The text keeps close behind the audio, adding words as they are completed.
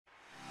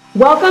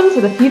Welcome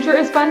to the Future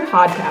is Fun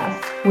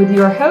podcast with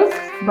your hosts,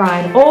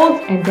 Brian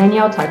Olds and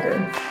Danielle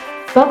Tucker.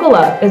 Buckle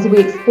up as we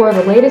explore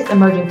the latest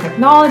emerging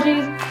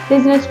technologies,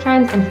 business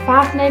trends, and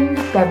fascinating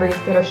discoveries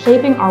that are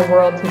shaping our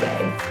world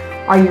today.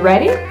 Are you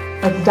ready?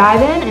 Let's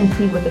dive in and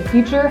see what the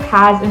future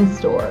has in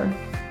store.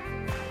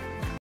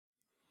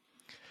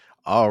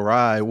 All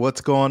right, what's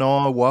going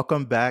on?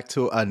 Welcome back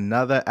to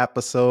another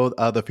episode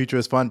of the Future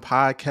is Fun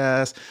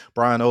podcast.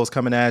 Brian Olds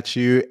coming at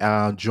you,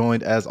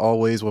 joined as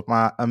always with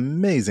my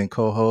amazing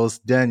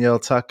co-host Danielle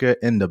Tucker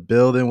in the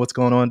building. What's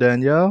going on,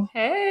 Danielle?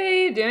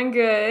 Hey, doing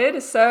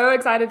good. So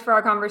excited for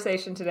our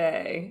conversation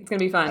today. It's going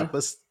to be fun.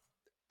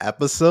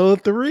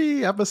 Episode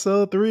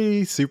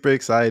three. Super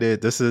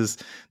excited. This is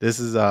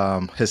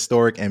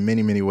historic in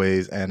many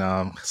ways,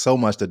 and so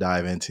much to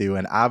dive into.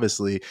 And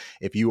obviously,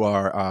 if you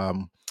are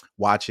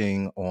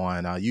watching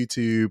on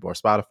YouTube or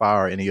Spotify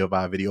or any of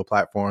our video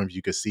platforms,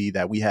 you can see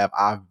that we have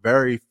our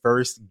very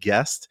first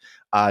guest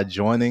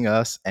joining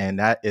us, and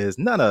that is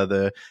none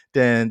other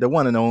than the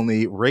one and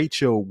only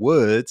Rachel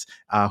Woods,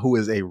 who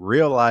is a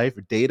real life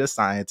data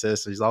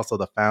scientist. She's also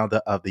the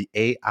founder of the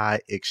AI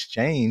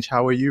Exchange.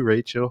 How are you,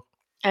 Rachel?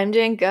 I'm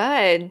doing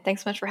good.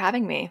 Thanks so much for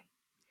having me.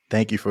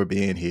 Thank you for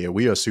being here.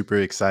 We are super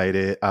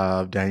excited.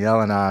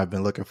 Danielle and I have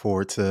been looking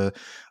forward to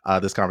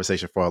this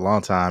conversation for a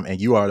long time, and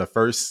you are the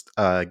first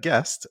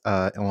guest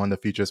on the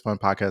Future is Fun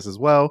podcast as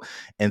well.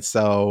 And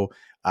so,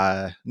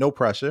 no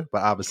pressure,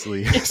 but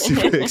obviously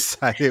super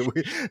excited.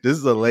 This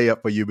is a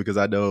layup for you because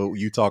I know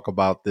you talk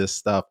about this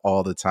stuff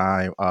all the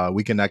time.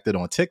 We connected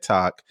on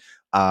TikTok.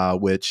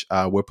 Which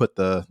we'll put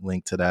the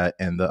link to that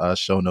in the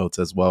show notes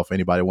as well if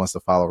anybody wants to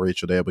follow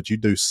Rachel there. But you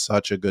do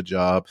such a good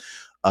job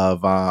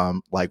of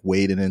like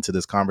wading into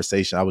this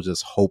conversation. I was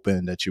just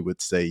hoping that you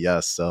would say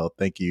yes. So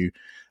thank you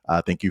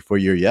for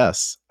your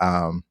yes.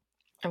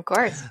 Of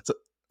course.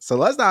 So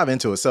let's dive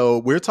into it. So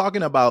we're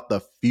talking about the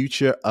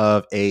future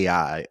of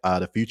AI,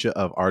 the future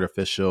of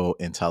artificial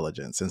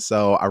intelligence. And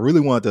so I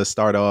really wanted to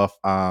start off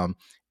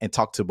and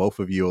talk to both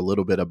of you a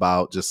little bit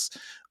about just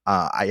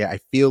I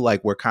feel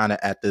like we're kind of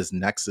at this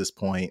nexus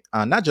point,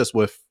 not just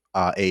with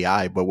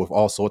AI, but with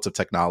all sorts of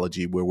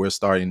technology where we're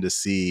starting to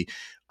see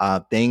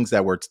things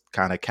that were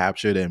kind of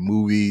captured in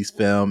movies,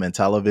 film, and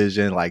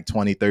television like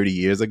 20, 30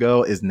 years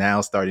ago is now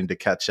starting to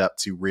catch up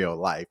to real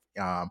life.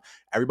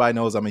 Everybody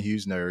knows I'm a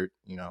huge nerd,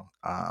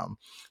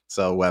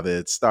 so whether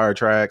it's Star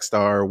Trek,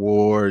 Star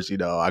Wars,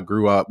 I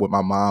grew up with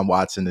my mom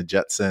watching the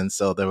Jetsons.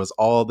 So there was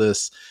all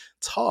this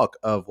talk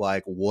of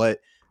like what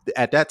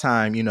at that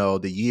time,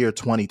 the year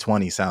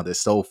 2020 sounded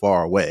so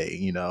far away,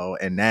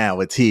 and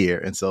now it's here.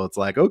 And so it's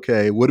like,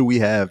 okay, what do we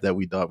have that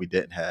we thought we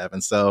didn't have?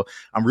 And so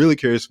I'm really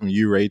curious from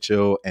you,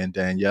 Rachel and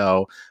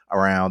Danielle,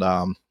 around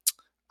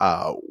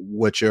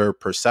what your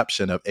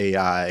perception of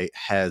AI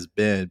has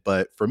been.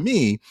 But for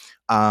me,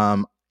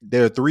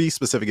 there are three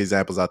specific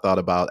examples I thought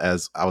about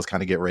as I was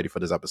kind of getting ready for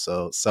this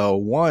episode. So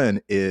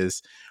one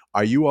is,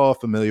 are you all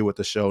familiar with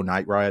the show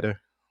Knight Rider?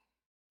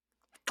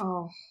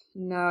 Oh,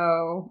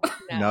 no.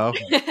 No.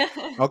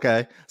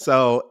 Okay.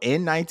 So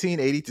in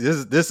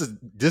 1982, this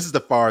is the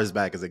far as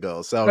back as it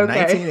goes. So Okay.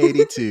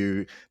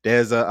 1982,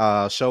 there's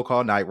a show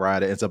called Knight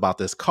Rider. It's about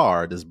this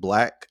car, this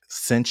black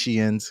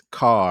sentient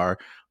car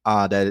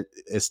that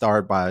is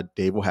starred by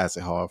David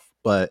Hasselhoff,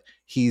 but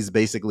he's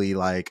basically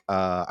like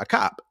a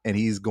cop, and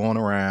he's going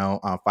around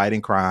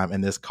fighting crime.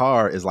 And this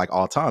car is like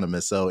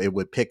autonomous, so it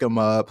would pick him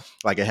up,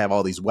 like it have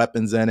all these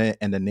weapons in it,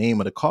 and the name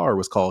of the car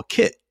was called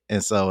Kit.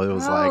 And so it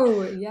was like,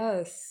 Oh,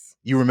 yes.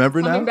 you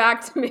remember Coming now?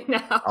 back to me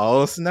now.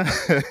 Oh, snap.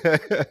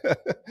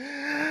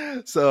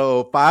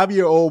 So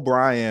 5-year-old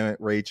Brian,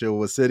 Rachel,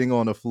 was sitting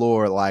on the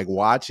floor, like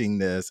watching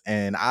this.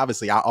 And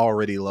obviously, I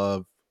already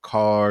love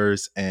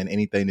cars and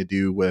anything to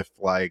do with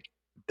like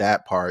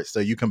that part.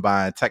 So you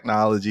combine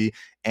technology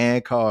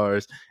and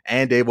cars,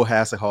 and David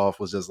Hasselhoff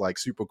was just like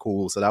super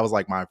cool. So that was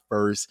like my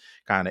first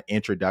kind of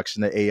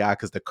introduction to AI,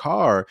 because the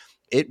car,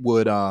 it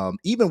would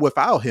even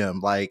without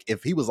him, like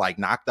if he was like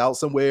knocked out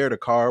somewhere, the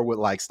car would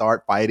like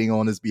start fighting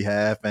on his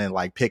behalf and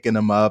like picking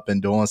him up and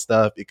doing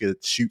stuff. It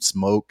could shoot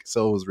smoke,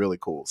 so it was really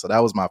cool. So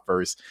that was my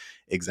first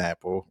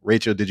example.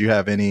 Rachel, did you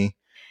have any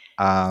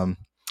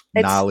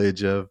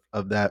knowledge of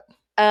that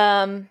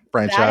That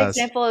franchise?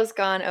 example has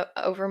gone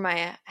over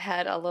my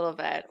head a little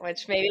bit,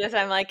 which maybe as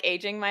I'm like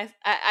aging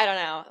I don't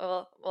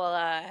know.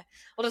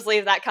 We'll just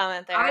leave that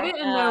comment there. I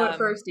didn't know at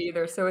first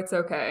either, so it's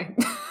okay.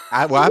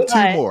 I have two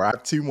But more. I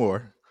have two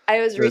more. I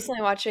was Just-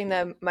 recently watching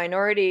the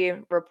Minority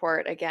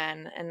Report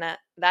again, and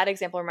that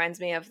example reminds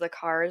me of the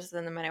cars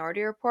in the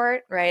Minority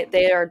Report, right?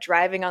 They are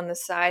driving on the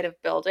side of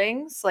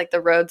buildings, like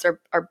the roads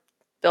are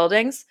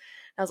buildings.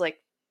 I was like,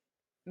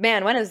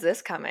 man, when is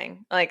this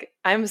coming? Like,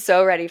 I'm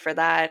so ready for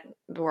that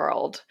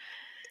world.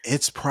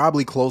 It's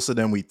probably closer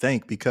than we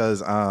think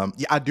because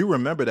yeah, I do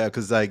remember that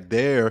because like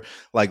they're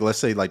like let's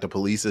say like the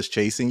police is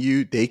chasing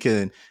you,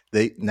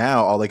 they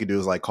now all they can do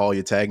is like call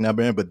your tag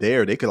number in, but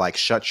there they could like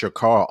shut your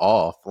car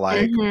off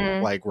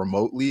Hmm. like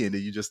remotely and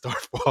then you just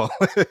start falling.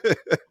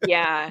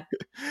 Yeah.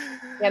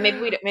 Yeah, maybe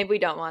we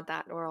don't want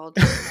that world.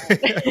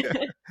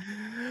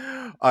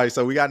 All right,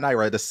 so we got Night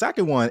Rider. The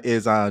second one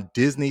is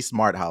Disney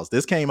Smart House.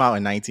 This came out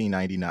in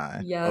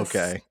 1999. Yes.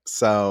 Okay,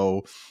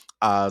 so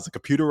it's a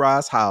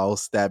computerized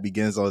house that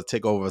begins to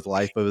take over his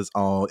life of his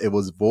own. It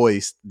was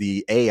voiced,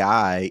 the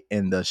AI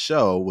in the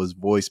show was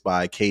voiced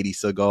by Katie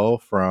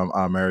Seagal from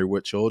Married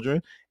with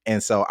Children.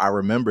 And so I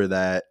remember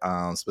that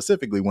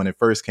specifically when it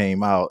first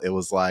came out, it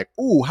was like,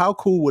 ooh, how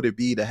cool would it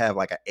be to have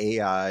like an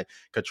AI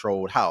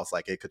controlled house?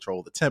 Like it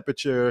controlled the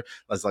temperature,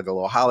 it's like a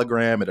little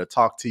hologram, it'll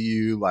talk to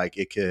you, like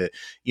it could,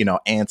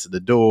 answer the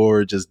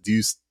door, just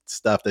do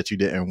stuff that you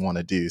didn't want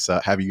to do. So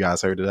have you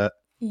guys heard of that?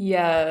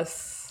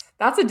 Yes.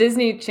 That's a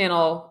Disney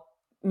Channel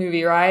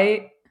movie,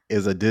 right?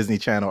 Is a Disney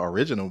Channel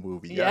original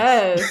movie,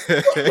 yes.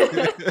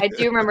 Yes. I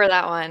do remember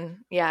that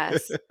one.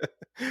 Yes.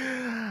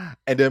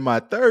 And then my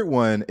third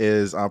one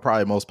is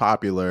probably most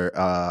popular.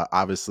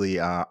 Obviously,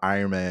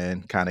 Iron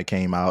Man kind of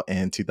came out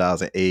in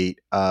 2008,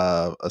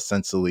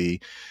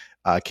 essentially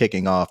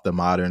kicking off the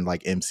modern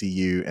like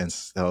MCU. And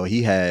so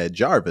he had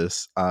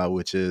Jarvis,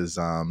 which is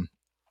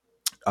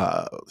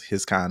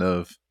his kind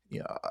of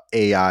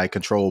AI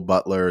controlled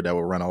butler that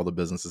will run all the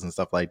businesses and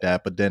stuff like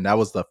that. But then that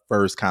was the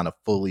first kind of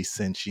fully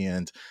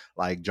sentient,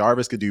 like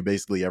Jarvis could do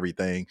basically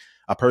everything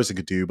a person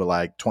could do, but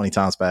like 20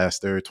 times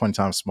faster, 20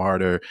 times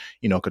smarter,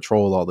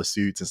 control all the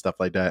suits and stuff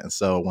like that. And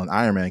so when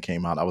Iron Man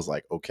came out, I was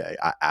like, okay,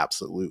 I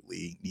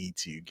absolutely need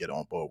to get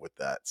on board with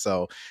that.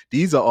 So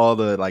these are all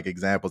the like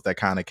examples that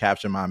kind of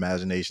capture my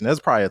imagination. There's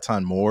probably a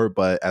ton more,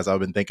 but as I've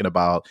been thinking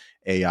about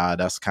AI,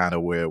 that's kind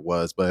of where it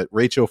was. But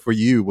Rachel, for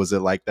you, was it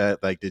like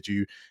that? Like, did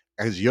you,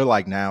 as you're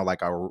like now,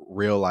 like a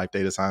real life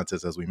data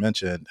scientist, as we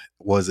mentioned,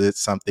 was it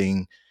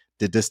something,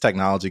 did this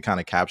technology kind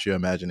of capture your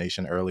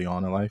imagination early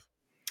on in life?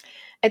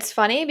 It's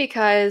funny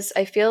because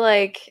I feel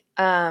like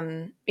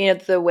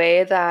the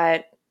way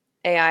that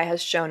AI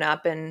has shown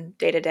up in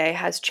day to day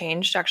has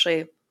changed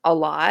actually a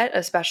lot,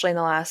 especially in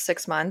the last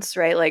 6 months,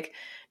 right? Like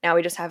now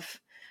we just have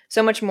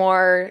so much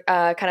more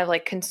kind of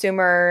like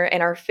consumer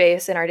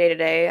interface in our day to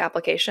day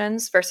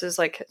applications versus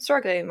like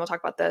historically, and we'll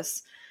talk about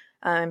this,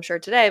 I'm sure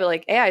today, but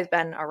like AI has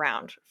been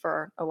around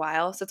for a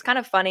while. So it's kind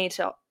of funny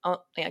to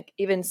like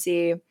even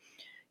see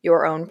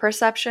your own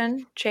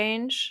perception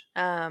change.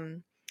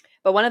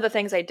 But one of the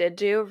things I did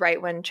do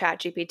right when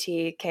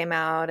ChatGPT came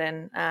out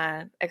and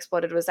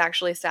exploded was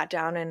actually sat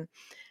down and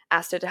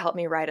asked it to help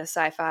me write a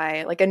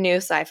sci-fi, like a new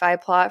sci-fi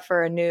plot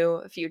for a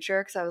new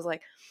future. Because I was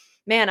like,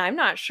 man, I'm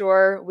not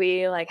sure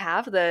we like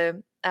have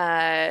we're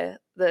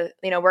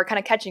kind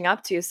of catching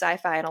up to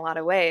sci-fi in a lot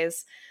of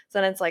ways. So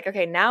then it's like,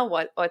 okay, now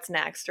what's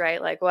next,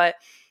 right? Like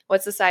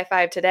what's the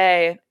sci-fi of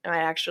today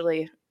might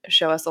actually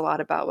show us a lot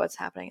about what's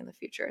happening in the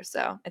future.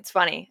 So it's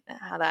funny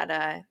how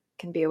that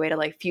can be a way to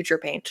like future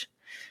paint.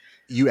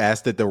 You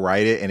asked it to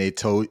write it, and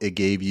it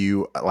gave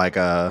you like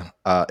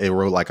it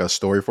wrote like a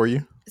story for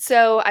you.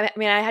 So I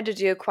mean, I had to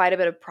do quite a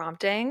bit of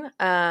prompting,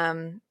 but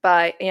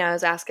I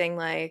was asking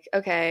like,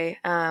 okay,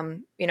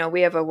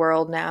 we have a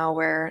world now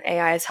where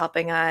AI is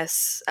helping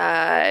us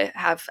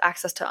have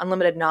access to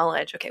unlimited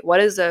knowledge. Okay, what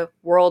does a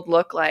world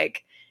look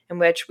like in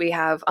which we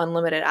have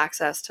unlimited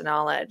access to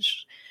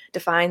knowledge?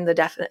 Define the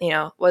definite,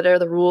 what are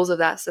the rules of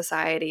that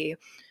society?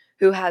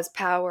 Who has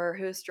power,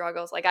 who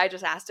struggles. Like I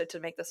just asked it to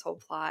make this whole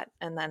plot.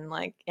 And then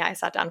like, yeah, I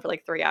sat down for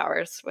like 3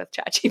 hours with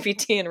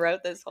ChatGPT and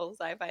wrote this whole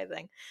sci-fi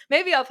thing.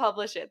 Maybe I'll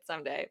publish it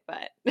someday,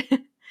 but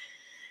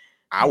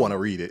I want to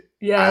read it.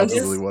 I Yes.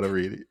 absolutely want to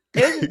read it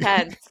was it.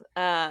 intense.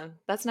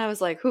 That's when I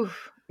was like, whew,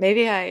 but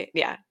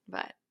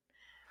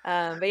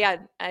yeah,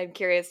 I'm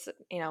curious,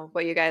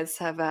 what you guys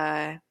have,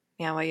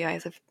 what you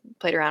guys have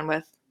played around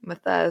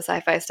with the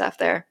sci-fi stuff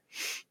there.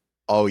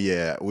 Oh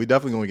yeah, we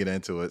definitely gonna get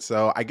into it.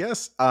 So I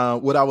guess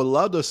what I would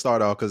love to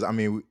start off, because I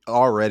mean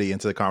already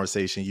into the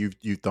conversation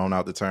you've thrown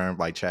out the term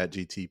like Chat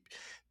GPT,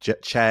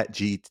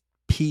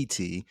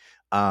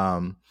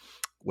 um,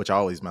 which I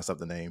always mess up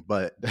the name,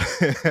 but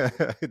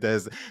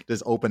there's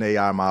this open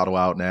AI model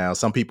out now.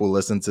 Some people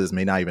listen to this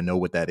may not even know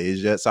what that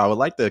is yet. So I would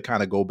like to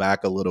kind of go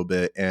back a little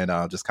bit and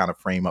just kind of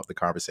frame up the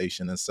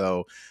conversation. And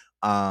so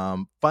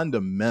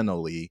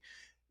fundamentally,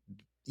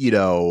 you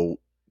know,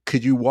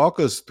 could you walk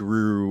us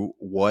through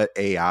what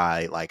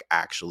AI like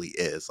actually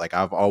is? Like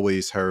I've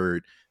always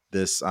heard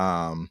this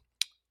I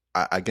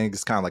think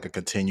it's kind of like a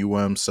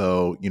continuum.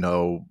 So,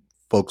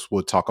 folks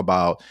would talk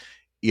about,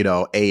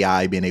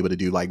 AI being able to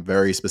do like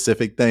very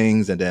specific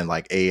things and then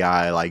like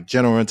AI like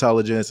general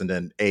intelligence and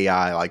then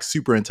AI like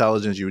super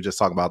intelligence. You were just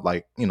talking about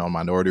like,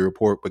 Minority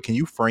Report, but can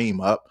you frame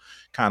up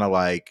kind of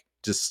like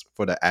just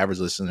for the average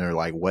listener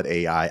like what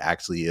AI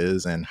actually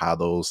is and how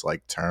those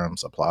like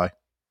terms apply?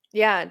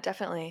 Yeah,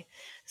 definitely.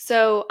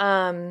 So,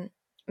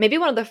 maybe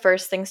one of the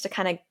first things to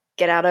kind of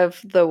get out of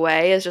the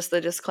way is just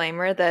the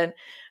disclaimer that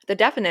the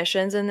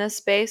definitions in this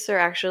space are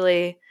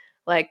actually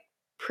like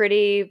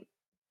pretty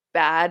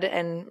bad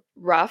and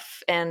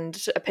rough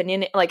and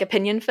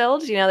opinion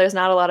filled. There's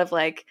not a lot of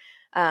like,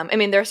 I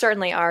mean, there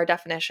certainly are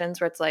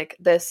definitions where it's like,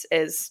 this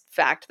is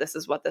fact, this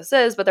is what this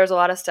is, but there's a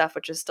lot of stuff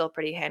which is still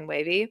pretty hand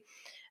wavy.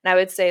 And I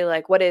would say,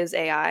 like, what is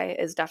AI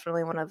is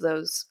definitely one of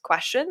those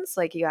questions.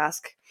 Like, you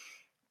ask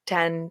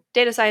 10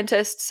 data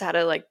scientists how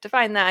to like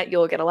define that,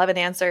 you'll get 11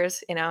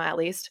 answers, at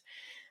least.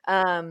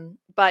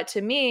 But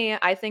to me,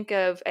 I think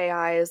of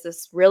AI as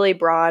this really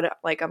broad,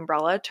 like,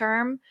 umbrella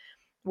term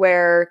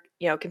where,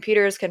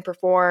 computers can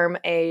perform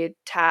a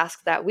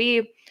task that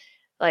we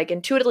like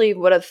intuitively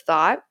would have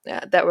thought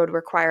that would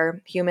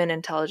require human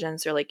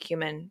intelligence or like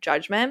human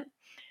judgment.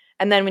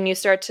 And then when you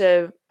start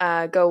to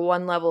go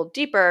one level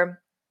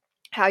deeper,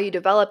 how you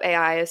develop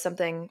AI is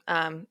something,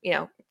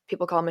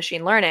 people call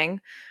machine learning,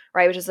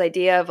 right? Which is the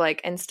idea of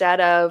like, instead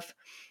of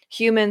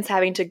humans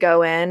having to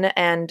go in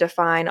and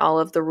define all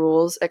of the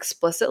rules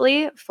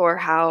explicitly for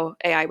how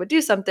AI would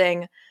do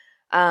something,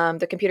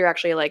 the computer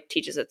actually like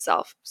teaches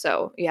itself.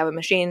 So you have a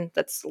machine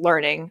that's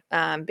learning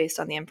based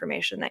on the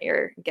information that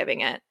you're giving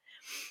it.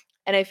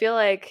 And I feel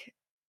like,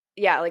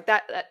 yeah, like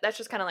that's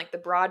just kind of like the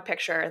broad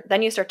picture.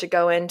 Then you start to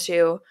go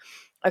into,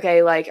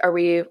 okay, like, are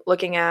we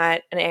looking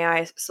at an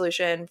AI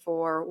solution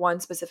for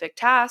one specific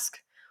task?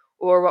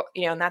 Or what,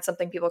 and that's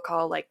something people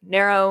call like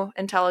narrow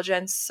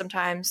intelligence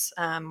sometimes,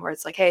 where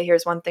it's like, hey,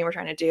 here's one thing we're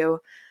trying to do.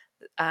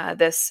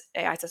 This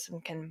AI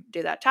system can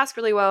do that task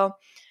really well.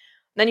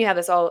 Then you have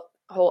this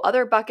whole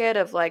other bucket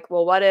of like,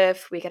 well, what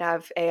if we could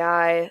have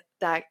AI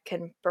that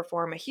can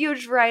perform a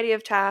huge variety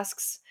of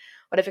tasks?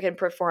 What if it can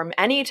perform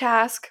any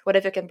task? What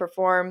if it can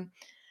perform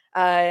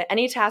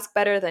any task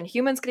better than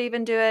humans could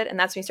even do it? And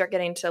that's when you start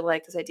getting to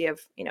like this idea of,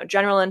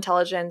 general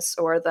intelligence,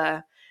 or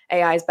the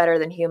AI is better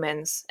than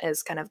humans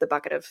is kind of the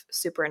bucket of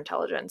super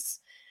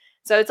intelligence.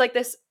 So it's like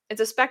this, it's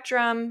a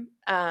spectrum,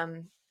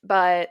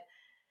 but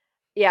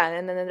yeah,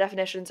 and then the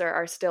definitions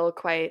are still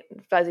quite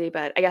fuzzy,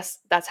 but I guess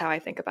that's how I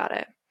think about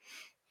it.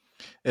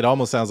 It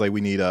almost sounds like we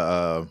need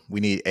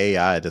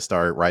AI to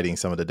start writing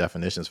some of the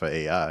definitions for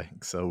AI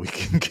so we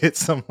can get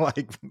some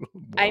like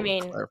I more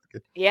mean,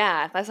 clarification.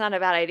 yeah, that's not a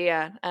bad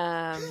idea.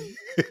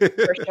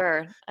 For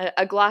sure.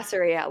 A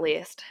glossary at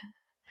least.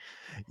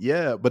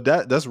 Yeah, but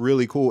that's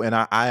really cool. And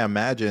I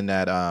imagine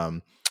that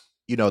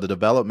the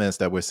developments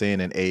that we're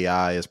seeing in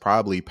AI is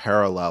probably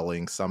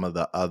paralleling some of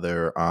the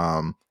other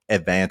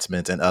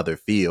advancements in other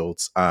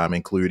fields,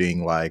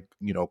 including like,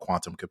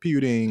 quantum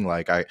computing.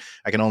 Like I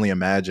can only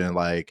imagine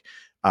like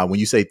when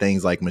you say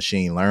things like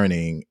machine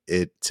learning,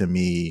 it to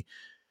me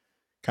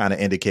kind of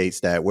indicates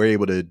that we're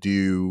able to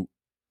do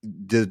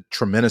the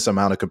tremendous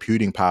amount of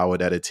computing power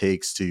that it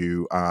takes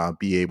to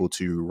be able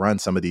to run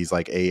some of these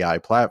like AI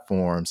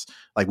platforms.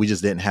 Like we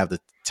just didn't have the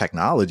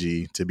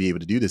technology to be able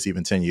to do this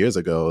even 10 years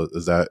ago.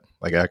 Is that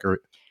like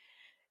accurate?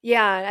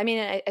 Yeah, I mean,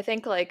 I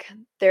think like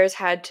there's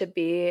had to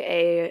be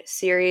a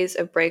series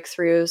of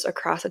breakthroughs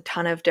across a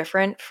ton of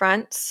different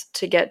fronts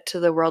to get to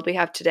the world we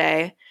have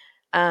today.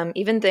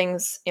 Even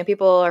things,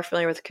 people are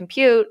familiar with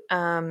compute.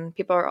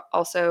 People are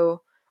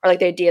also, or like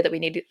the idea that we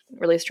need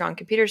really strong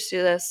computers to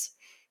do this.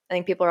 I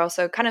think people are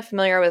also kind of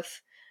familiar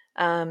with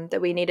that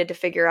we needed to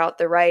figure out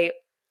the right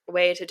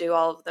way to do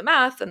all of the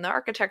math and the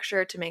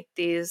architecture to make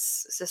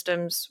these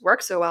systems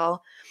work so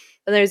well.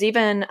 But there's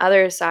even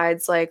other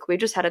sides, like we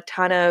just had a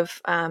ton of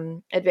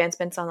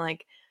advancements on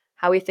like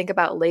how we think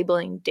about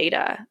labeling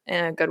data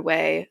in a good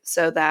way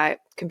so that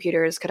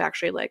computers could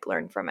actually like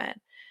learn from it.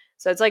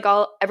 So it's like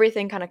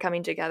everything kind of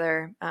coming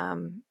together,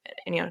 and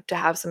to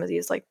have some of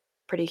these like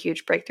pretty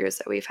huge breakthroughs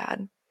that we've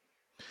had.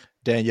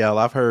 Danielle,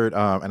 I've heard,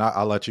 and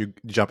I'll let you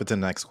jump into the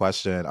next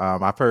question.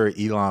 I've heard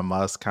Elon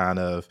Musk kind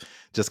of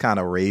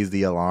raise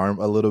the alarm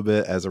a little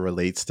bit as it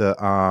relates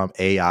to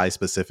AI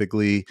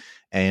specifically.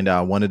 And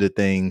one of the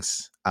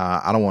things,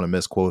 I don't want to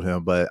misquote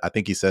him, but I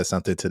think he said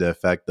something to the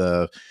effect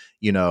of,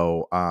 you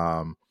know,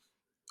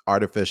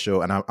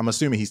 artificial, and I'm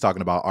assuming he's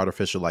talking about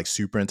artificial like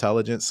super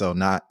intelligence. So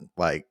not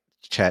like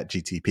chat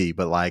GTP,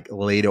 but like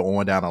later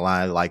on down the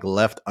line, like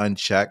left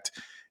unchecked,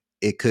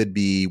 it could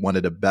be one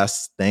of the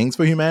best things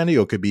for humanity,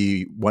 or it could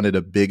be one of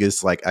the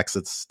biggest like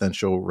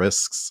existential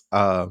risks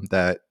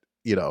that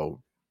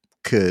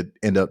could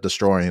end up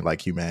destroying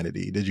like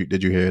humanity.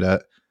 Did you hear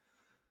that?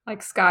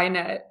 Like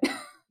Skynet.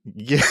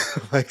 Yeah,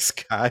 like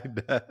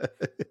Skynet.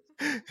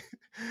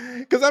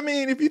 Because I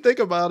mean, if you think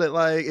about it,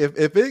 like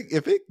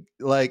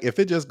if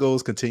it just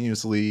goes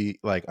continuously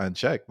like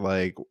unchecked,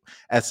 like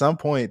at some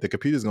point the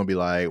computer's gonna be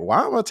like,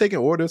 why am I taking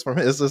orders from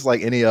it? It's just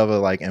like any other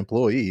like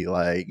employee.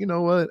 Like, you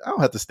know what? I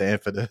don't have to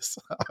stand for this.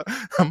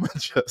 I'm gonna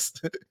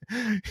just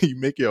you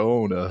make your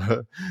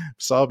own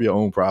solve your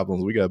own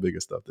problems. We got bigger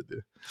stuff to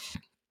do.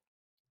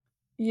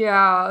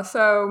 Yeah,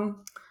 so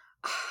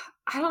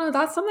I don't know.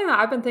 That's something that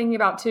I've been thinking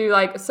about too.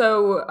 Like,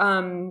 so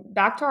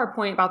back to our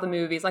point about the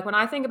movies. Like, when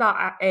I think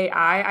about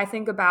AI, I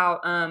think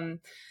about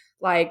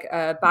like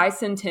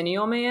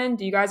Bicentennial Man.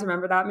 Do you guys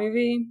remember that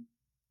movie?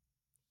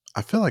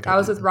 I feel like I That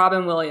was do. with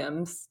Robin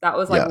Williams. That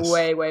was like Yes.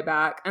 way, way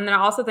back. And then I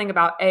also think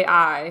about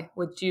AI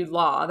with Jude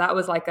Law. That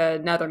was like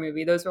another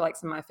movie. Those were like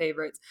some of my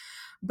favorites.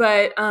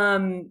 But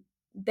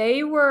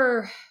they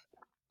were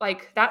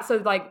like that. So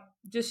like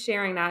just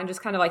sharing that and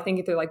just kind of like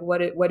thinking through like what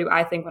do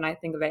I think when I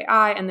think of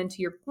AI? And then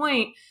to your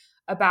point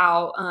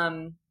about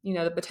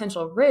the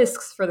potential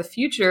risks for the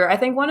future, I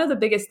think one of the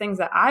biggest things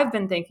that I've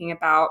been thinking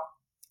about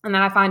and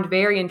that I find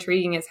very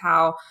intriguing is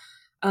how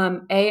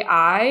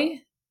AI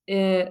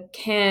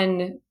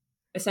can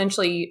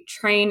essentially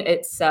train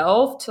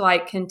itself to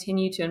like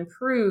continue to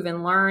improve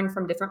and learn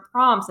from different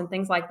prompts and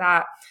things like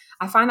that.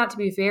 I find that to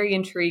be very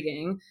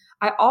intriguing.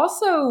 I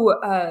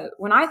also,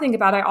 when I think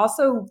about it, I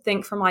also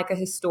think from like a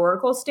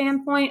historical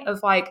standpoint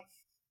of like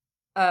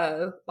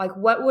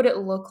what would it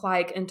look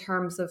like in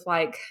terms of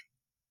like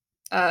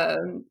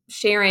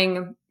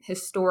sharing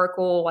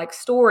historical like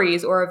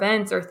stories or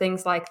events or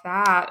things like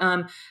that.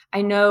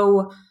 I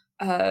know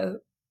uh,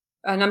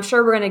 and I'm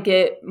sure we're going to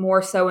get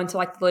more so into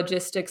like the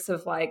logistics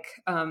of like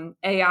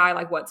AI,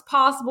 like what's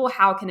possible,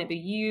 how can it be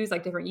used,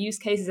 like different use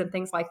cases and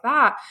things like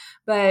that.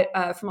 But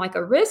from like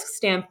a risk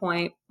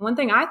standpoint, one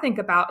thing I think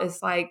about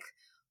is like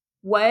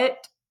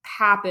what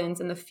happens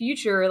in the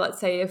future.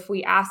 Let's say if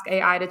we ask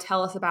AI to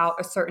tell us about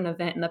a certain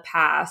event in the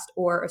past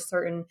or a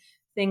certain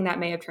thing that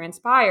may have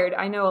transpired.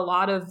 I know a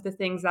lot of the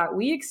things that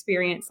we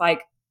experience,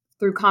 like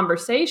through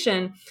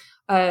conversation,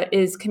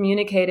 is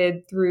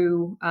communicated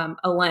through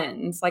a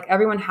lens. Like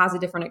everyone has a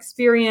different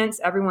experience,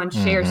 everyone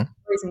shares Hmm.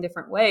 stories in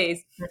different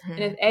ways.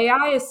 And if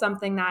AI is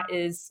something that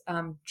is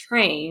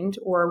trained,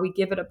 or we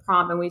give it a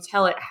prompt and we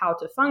tell it how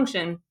to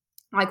function,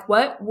 like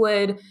what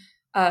would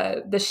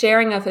the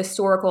sharing of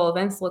historical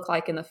events look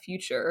like in the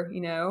future?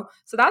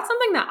 So that's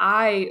something that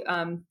I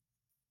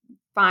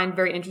find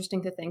very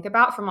interesting to think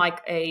about from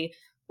like a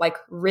like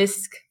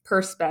risk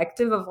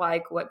perspective of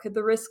like what could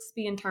the risks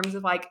be in terms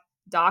of like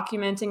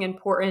documenting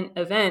important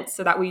events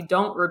so that we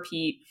don't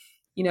repeat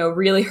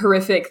really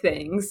horrific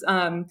things.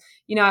 I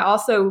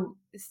also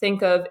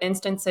think of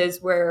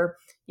instances where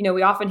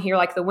we often hear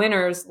like the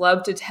winners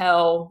love to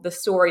tell the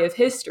story of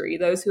history.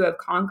 Those who have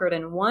conquered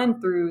and won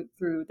through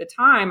the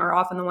time are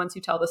often the ones who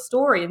tell the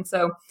story. And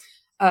so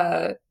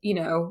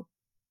in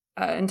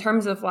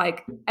terms of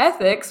like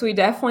ethics, we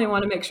definitely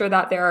want to make sure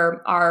that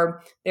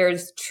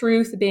there's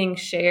truth being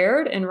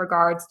shared in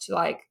regards to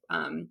like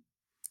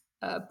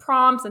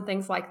prompts and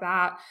things like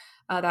that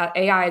that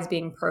AI is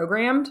being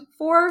programmed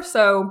for.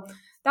 So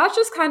that's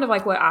just kind of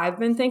like what I've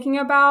been thinking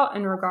about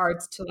in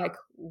regards to like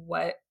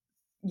what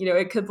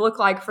it could look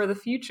like for the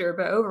future.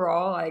 But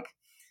overall, like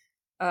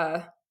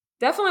uh,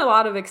 definitely a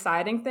lot of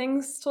exciting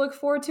things to look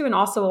forward to, and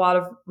also a lot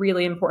of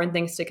really important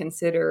things to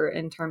consider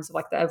in terms of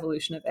like the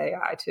evolution of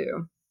AI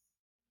too.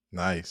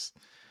 Nice.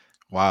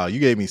 Wow, you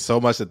gave me so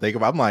much to think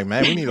about. I'm like,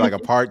 man, we need like a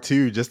part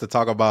two just to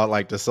talk about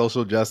like the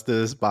social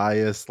justice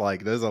bias.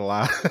 Like, there's a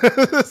lot,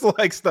 there's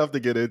like stuff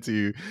to get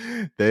into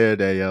there,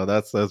 Danielle.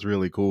 That's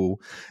really cool.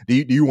 Do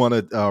you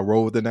want to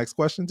roll with the next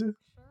question too?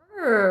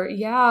 Sure.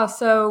 Yeah.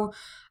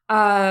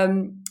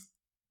 Um,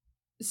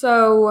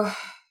 so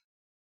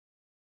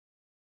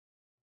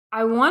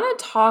I want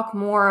to talk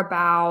more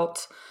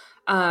about.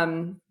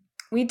 Um,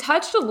 we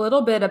touched a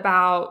little bit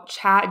about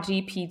Chat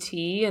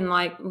GPT and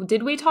like,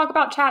 did we talk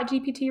about Chat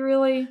GPT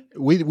really?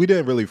 We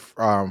didn't really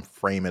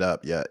frame it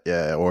up yet,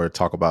 yeah, or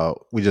talk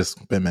about. We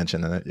just been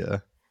mentioning it, yeah.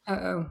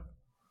 Oh,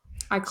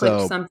 I clicked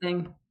So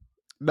something.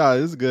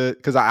 no, it's good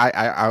because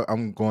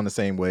I'm going the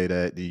same way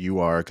that you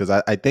are because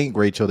I think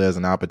Rachel there's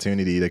an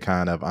opportunity to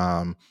kind of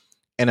and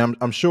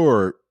I'm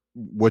sure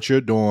what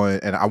you're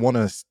doing and I want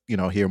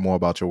to hear more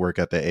about your work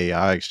at the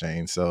AI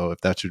Exchange. So if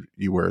that's what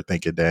you were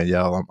thinking,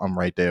 Danielle, I'm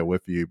right there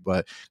with you.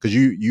 But because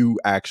you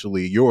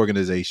actually your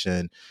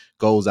organization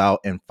goes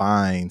out and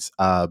finds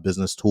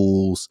business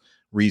tools,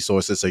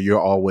 resources, so you're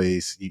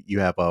always you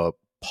have a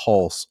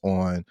pulse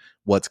on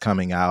what's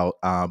coming out.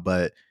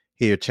 But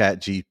here,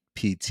 Chat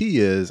GPT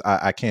is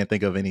I can't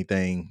think of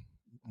anything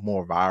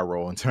more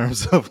viral in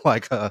terms of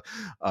like a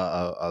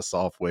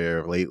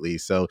software lately.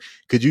 So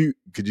could you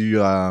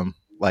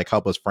like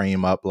help us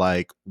frame up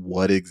like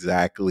what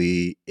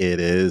exactly it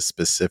is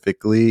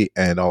specifically,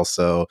 and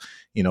also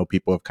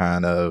people have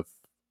kind of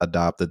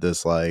adopted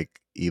this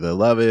like either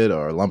love it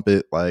or lump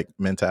it like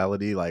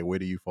mentality. Like where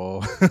do you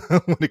fall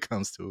when it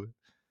comes to it?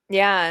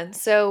 Yeah.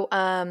 So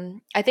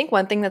I think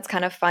one thing that's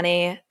kind of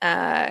funny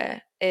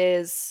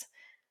is,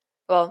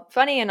 well,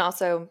 funny and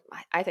also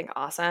I think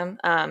awesome,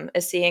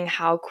 is seeing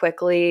how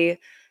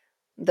quickly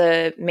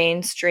the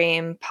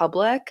mainstream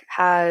public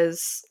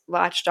has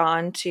latched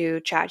on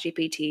to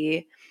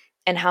ChatGPT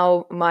and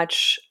how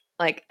much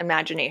like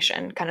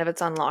imagination kind of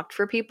it's unlocked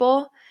for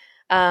people.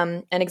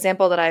 An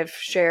example that I've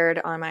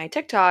shared on my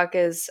TikTok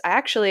is I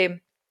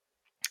actually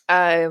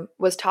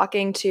was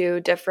talking to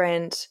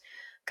different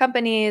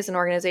companies and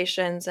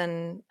organizations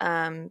and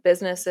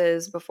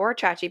businesses before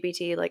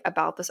ChatGPT, like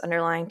about this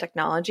underlying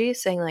technology,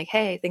 saying like,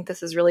 "Hey, I think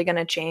this is really going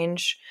to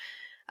change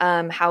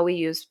how we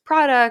use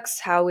products,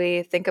 how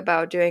we think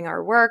about doing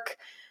our work.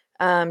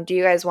 Do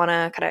you guys want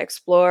to kind of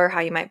explore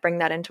how you might bring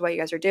that into what you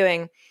guys are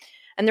doing?"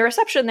 And the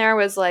reception there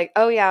was like,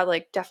 oh yeah,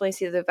 like definitely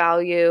see the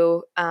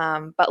value,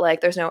 but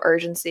like there's no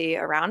urgency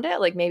around it.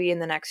 Like maybe in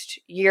the next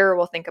year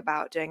we'll think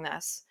about doing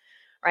this,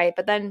 right?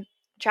 But then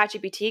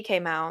ChatGPT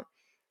came out,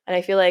 and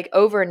I feel like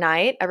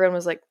overnight everyone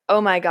was like,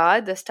 oh my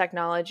God, this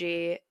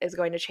technology is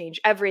going to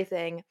change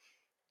everything,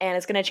 and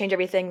it's going to change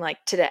everything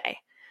like today,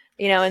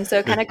 and so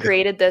it kind of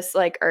created this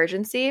like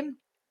urgency.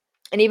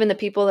 And even the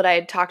people that I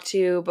had talked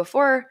to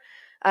before,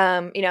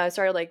 I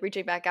started like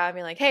reaching back out and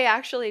being like, hey,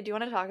 actually, do you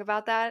want to talk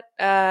about that?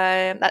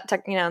 That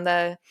tech,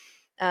 the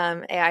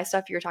AI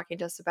stuff you were talking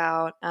to us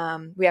about.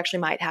 We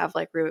actually might have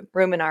like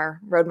room in our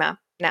roadmap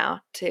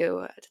now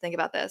to think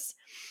about this.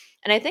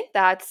 And I think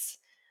that's,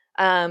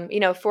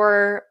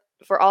 for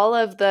all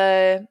of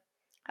the,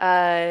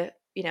 the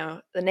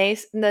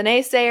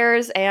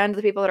naysayers and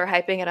the people that are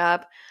hyping it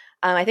up,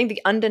 I think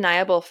the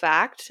undeniable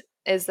fact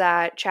is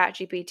that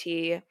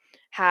ChatGPT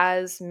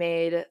has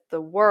made the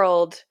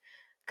world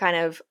kind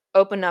of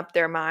open up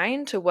their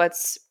mind to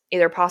what's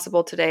either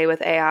possible today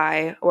with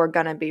AI or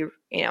gonna be,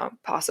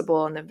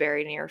 possible in the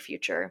very near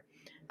future,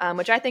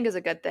 which I think is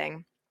a good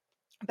thing.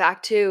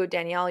 Back to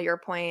Danielle, your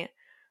point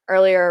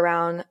earlier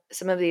around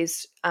some of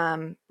these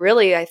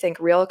really, I think,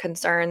 real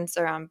concerns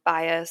around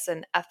bias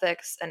and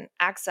ethics and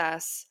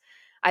access.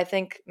 I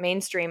think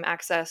mainstream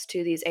access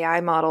to these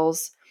AI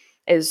models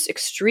is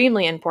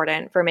extremely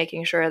important for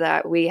making sure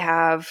that we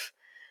have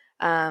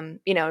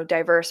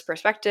diverse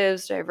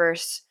perspectives,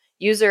 diverse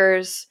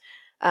users,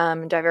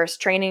 diverse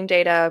training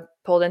data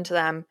pulled into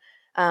them.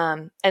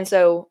 And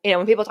so,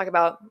 when people talk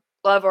about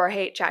love or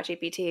hate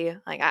ChatGPT,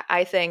 like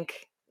I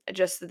think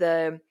just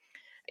ignore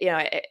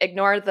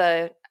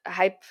the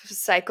hype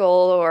cycle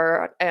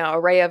or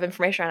array of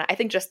information on it. I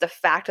think just the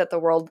fact that the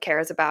world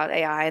cares about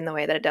AI in the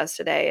way that it does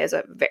today is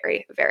a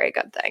very, very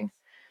good thing.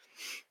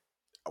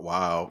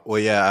 Wow. Well,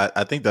 yeah,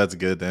 I think that's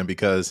good then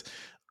because,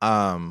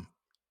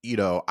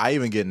 I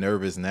even get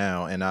nervous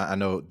now, and I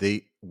know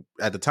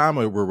at the time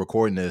when we're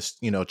recording this,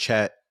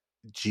 Chat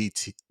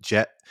GPT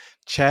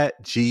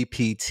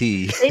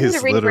They need to is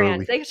rebrand.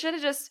 literally. They should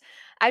have just.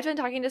 I've been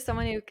talking to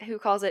someone who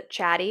calls it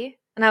Chatty,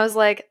 and I was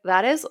like,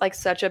 that is like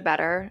such a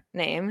better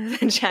name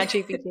than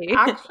ChatGPT.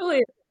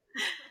 Actually,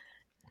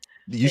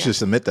 You Yeah. should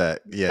submit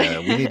that. Yeah,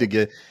 we need to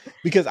get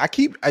because I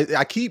keep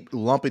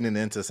lumping it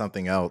into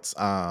something else.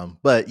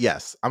 But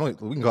yes, we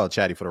can call it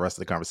chatty for the rest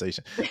of the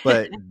conversation.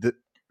 But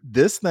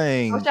this Oh,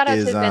 thing shout out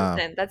is to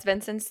Vincent. That's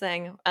Vincent's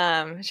thing.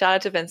 Shout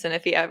out to Vincent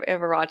if he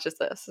ever watches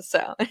this.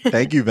 So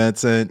thank you,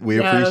 Vincent. We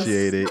yes.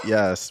 appreciate it.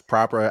 Yes,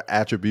 proper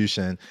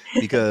attribution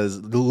because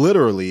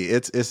literally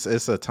it's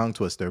a tongue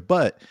twister.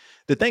 But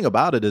the thing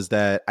about it is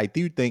that I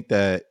do think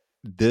that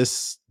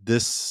this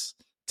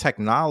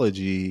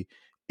technology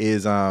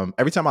is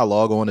every time I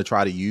log on to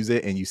try to use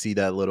it and you see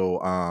that little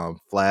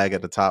flag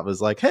at the top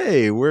is like,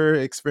 hey, we're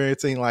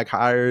experiencing like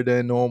higher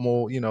than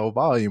normal,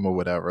 volume or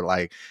whatever.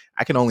 Like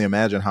I can only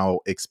imagine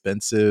how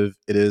expensive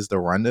it is to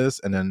run this.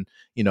 And then,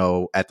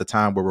 at the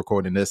time we're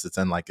recording this, it's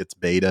in like its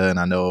beta. And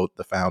I know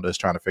the founder is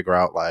trying to figure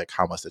out like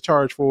how much to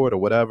charge for it or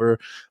whatever.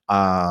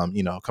 Coming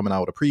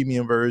out with a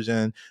premium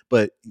version.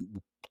 But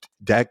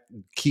that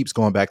keeps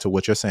going back to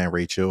what you're saying,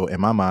 Rachel. In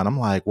my mind, I'm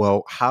like,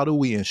 well, how do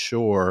we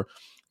ensure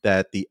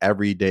that the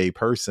everyday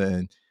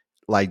person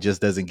like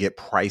just doesn't get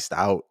priced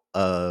out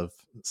of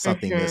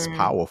something this Mhm.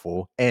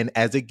 powerful? And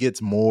as it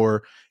gets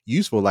more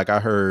useful, like I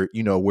heard,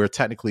 we're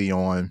technically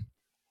on,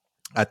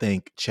 I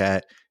think,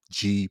 Chat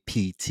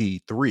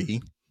GPT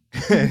 3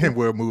 and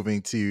we're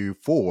moving to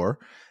 4.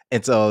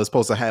 And so it's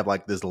supposed to have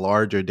like this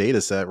larger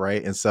data set,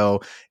 right? And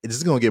so it's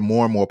just going to get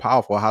more and more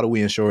powerful. How do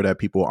we ensure that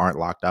people aren't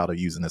locked out of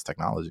using this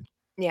technology?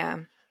 Yeah.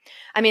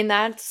 I mean,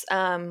 that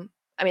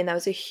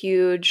was a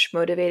huge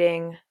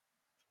motivating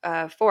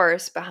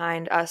force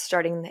behind us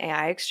starting the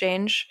AI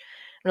exchange.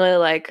 Really,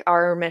 like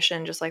our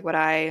mission, just like what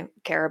I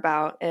care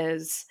about,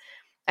 is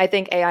I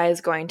think AI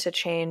is going to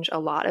change a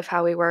lot of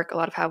how we work, a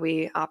lot of how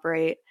we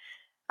operate.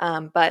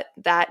 But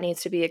that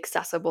needs to be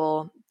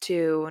accessible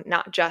to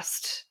not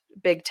just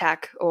big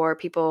tech or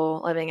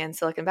people living in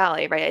Silicon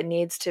Valley, right? It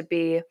needs to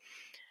be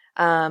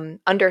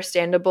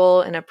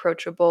understandable and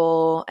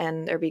approachable,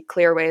 and there be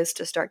clear ways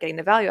to start getting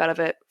the value out of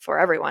it for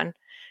everyone,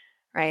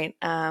 right?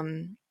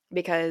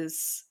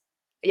 Because,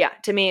 yeah,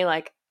 to me,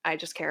 like I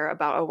just care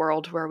about a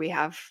world where we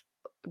have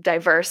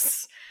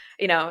diverse,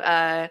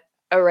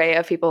 array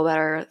of people that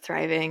are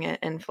thriving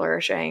and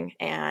flourishing,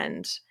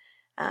 and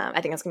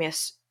I think that's gonna be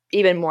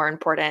even more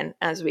important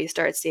as we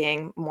start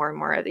seeing more and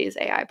more of these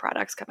AI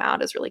products come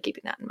out. Is really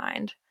keeping that in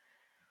mind.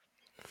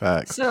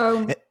 Facts.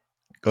 So Eh,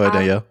 Go ahead,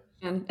 I have a Danielle.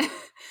 question.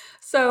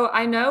 So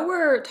I know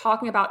we're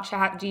talking about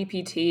Chat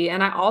GPT,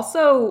 and I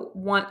also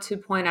want to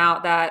point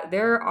out that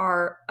there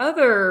are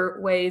other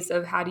ways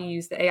of how to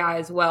use the AI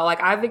as well. Like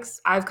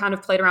I've kind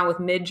of played around with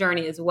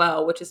Midjourney as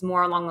well, which is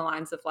more along the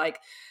lines of like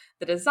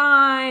the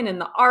design and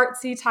the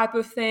artsy type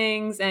of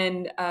things.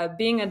 And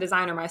being a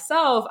designer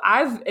myself,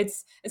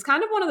 it's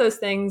kind of one of those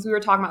things, we were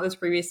talking about this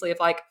previously, of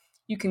like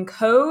you can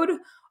code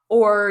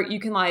or you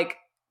can like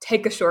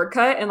take a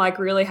shortcut and like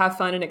really have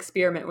fun and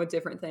experiment with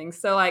different things.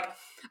 So like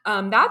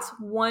That's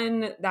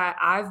one that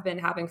I've been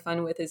having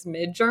fun with is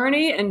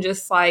Midjourney, and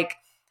just like,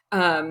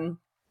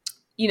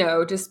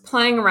 just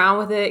playing around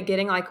with it,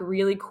 getting like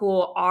really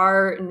cool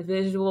art and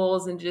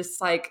visuals, and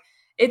just like,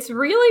 it's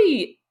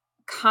really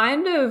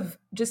kind of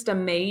just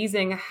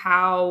amazing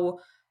how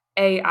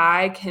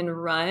AI can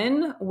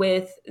run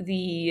with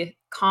the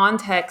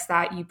context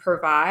that you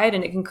provide,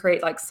 and it can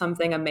create like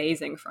something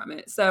amazing from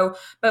it. So,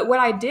 but what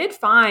I did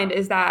find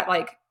is that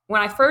like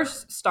when I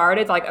first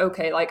started, like,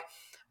 okay, like,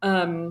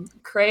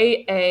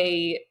 create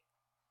a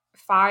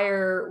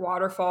fire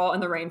waterfall in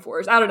the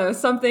rainforest. I don't know,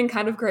 something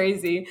kind of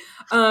crazy.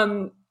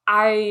 I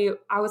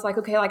was like,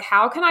 okay, like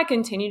how can I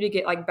continue to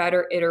get like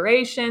better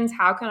iterations?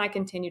 How can I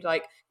continue to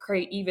like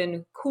create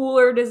even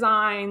cooler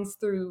designs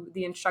through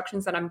the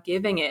instructions that I'm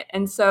giving it?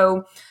 And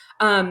so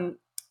um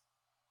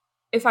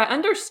if I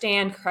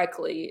understand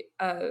correctly,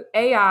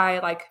 AI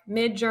like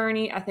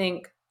Midjourney, I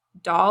think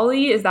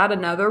Dolly, is that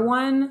another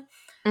one?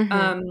 Mm-hmm.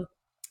 Um,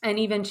 and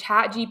even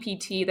Chat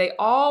GPT, they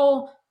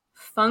all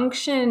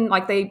function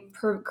like they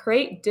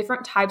create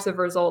different types of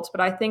results,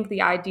 but I think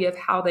the idea of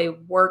how they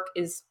work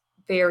is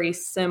very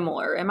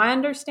similar. Am I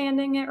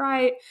understanding it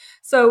right?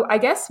 So I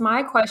guess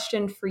my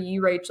question for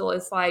you, Rachel,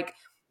 is like,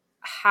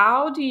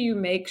 how do you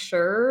make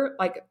sure,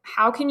 like,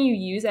 how can you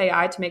use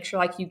AI to make sure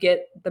like you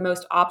get the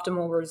most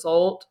optimal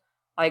result,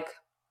 like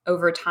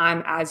over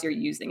time as you're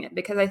using it?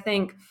 Because I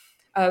think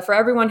for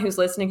everyone who's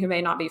listening who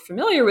may not be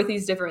familiar with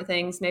these different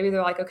things, maybe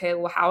they're like, okay,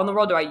 well, how in the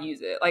world do I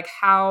use it? Like,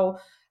 how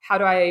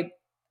do I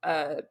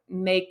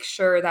make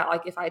sure that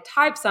like if I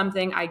type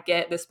something, I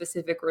get the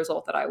specific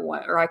result that I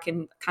want, or I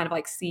can kind of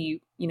like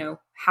see,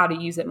 how to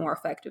use it more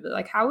effectively?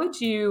 Like, how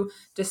would you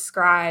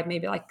describe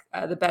maybe like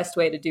the best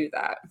way to do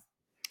that?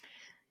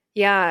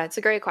 Yeah, it's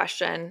a great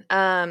question.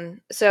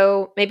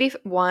 So maybe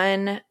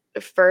one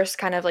first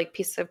kind of like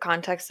piece of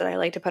context that I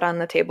like to put on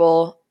the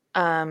table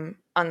on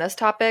this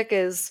topic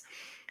is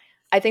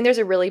I think there's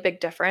a really big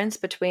difference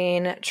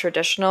between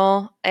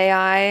traditional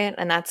AI,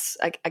 and that's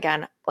like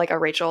again like a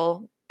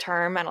Rachel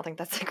term. I don't think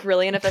that's like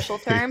really an official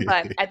term,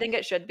 but I think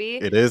it should be.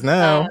 It is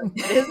now.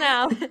 It is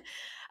now.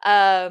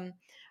 um,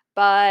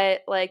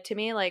 but like to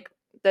me, like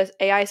the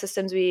AI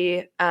systems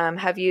we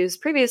have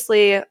used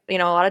previously, a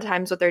lot of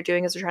times what they're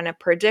doing is they're trying to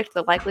predict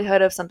the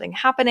likelihood of something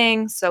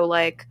happening. So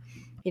like,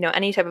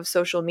 any type of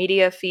social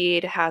media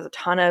feed has a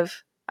ton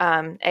of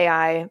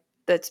AI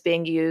that's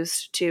being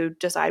used to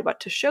decide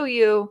what to show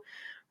you,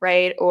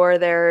 right? Or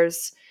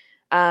there's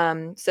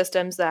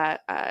systems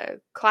that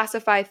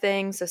classify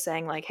things, so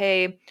saying like,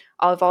 hey,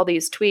 all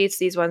these tweets,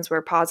 these ones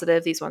were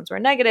positive, these ones were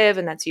negative,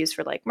 and that's used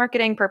for like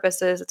marketing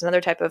purposes. It's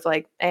another type of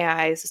like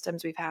AI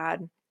systems we've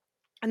had,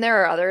 and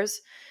there are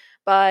others.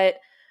 But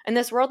in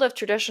this world of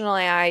traditional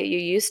AI, you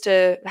used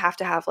to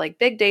have like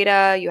big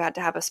data, you had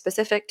to have a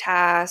specific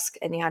task,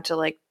 and you had to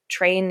like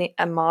train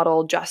a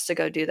model just to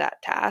go do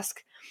that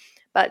task.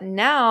 But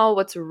now,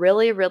 what's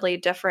really, really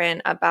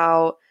different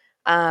about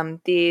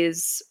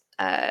these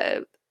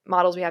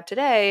models we have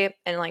today,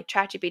 and like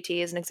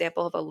ChatGPT is an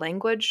example of a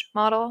language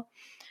model,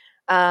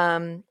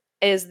 um,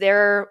 is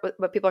there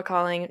what people are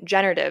calling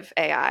generative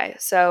AI.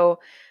 So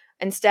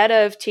instead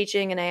of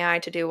teaching an AI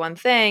to do one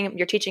thing,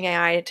 you're teaching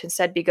AI to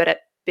instead be good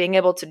at being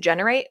able to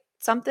generate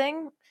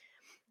something.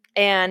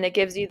 And it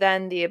gives you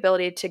then the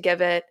ability to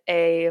give it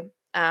a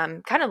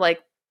kind of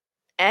like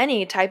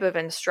any type of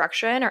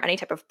instruction or any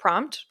type of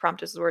prompt.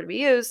 Prompt is the word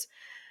we use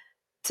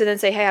to then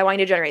say, hey, I want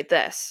you to generate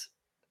this,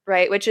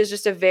 right? Which is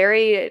just a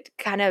very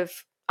kind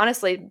of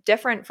honestly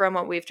different from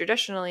what we've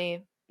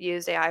traditionally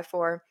used AI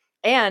for,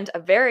 and a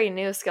very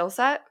new skill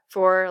set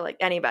for like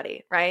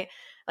anybody, right?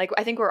 Like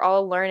I think we're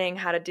all learning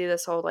how to do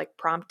this whole like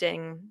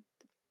prompting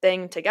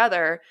thing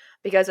together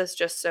because it's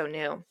just so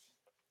new.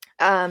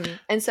 And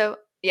so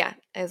yeah,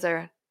 is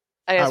there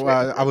I guess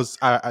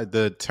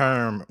The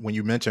term when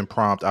you mentioned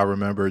prompt, I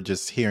remember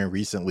just hearing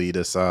recently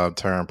this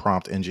term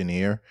prompt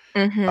engineer,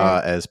 mm-hmm.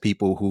 as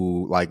people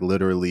who like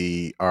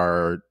literally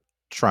are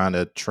trying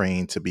to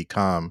train to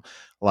become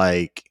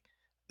like,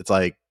 it's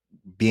like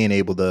being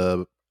able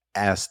to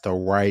ask the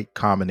right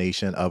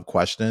combination of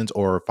questions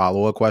or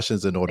follow-up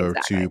questions in order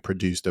Exactly. to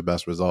produce the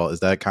best result. Is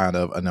that kind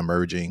of an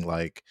emerging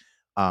like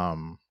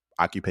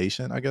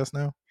occupation, I guess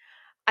now?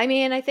 I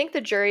mean, I think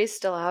the jury's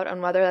still out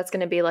on whether that's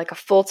going to be like a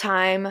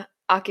full-time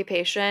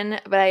occupation,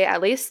 but I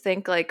at least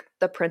think like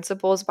the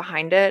principles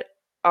behind it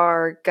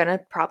are going to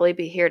probably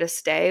be here to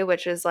stay,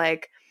 which is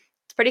like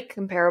it's pretty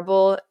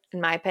comparable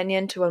in my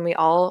opinion to when we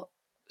all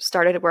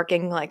started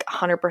working like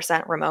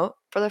 100% remote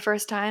for the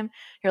first time.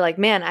 You're like,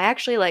 "Man, I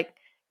actually like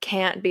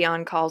can't be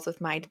on calls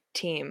with my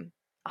team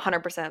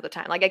 100% of the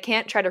time. Like I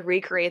can't try to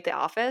recreate the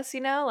office,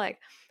 like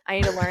I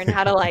need to learn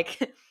how to like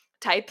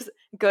type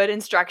good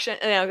instruction,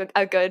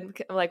 a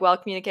good like well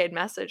communicated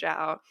message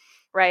out,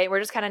 right? We're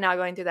just kind of now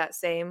going through that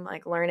same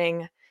like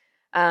learning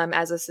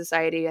as a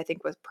society, I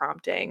think, with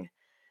prompting.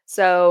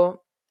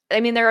 So, I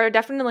mean, there are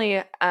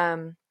definitely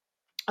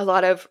a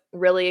lot of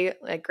really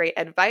like great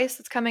advice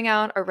that's coming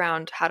out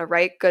around how to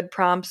write good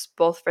prompts,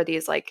 both for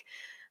these like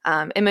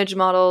image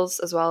models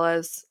as well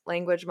as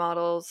language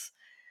models.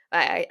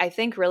 I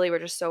think really we're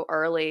just so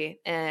early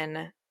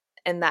in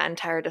that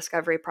entire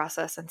discovery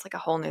process, and it's like a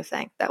whole new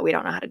thing that we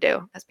don't know how to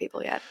do as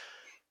people yet.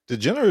 The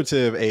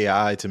generative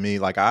AI to me,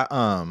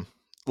 I'm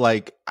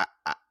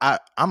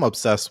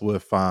obsessed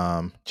with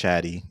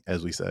chatty,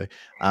 as we say.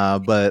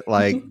 But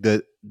like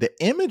the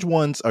image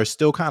ones are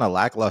still kind of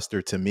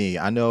lackluster to me.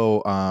 I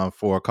know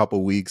for a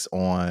couple weeks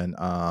on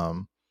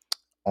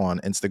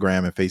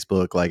Instagram and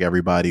Facebook, like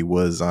everybody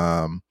was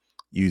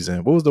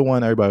using, what was the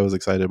one everybody was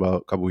excited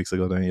about a couple weeks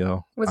ago,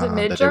 Danielle? Was it That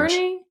they were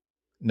Midjourney?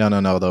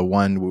 no, the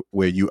one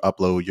where you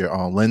upload your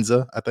own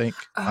Lenza, I think.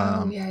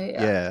 Oh, yeah.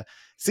 Yeah.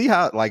 See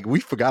how like we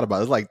forgot about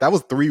it. It's like that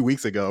was 3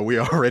 weeks ago. We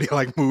already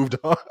like moved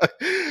on.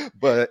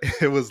 But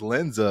it was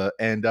Lenza,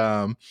 and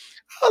I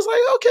was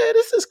like, okay,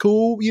 this is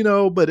cool,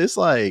 but it's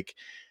like,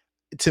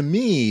 to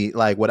me,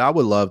 like what I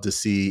would love to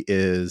see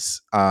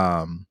is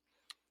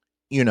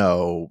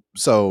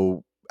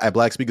so at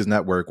Black Speakers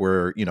Network,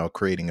 we're,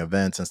 creating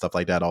events and stuff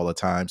like that all the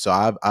time. So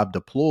I've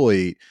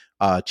deployed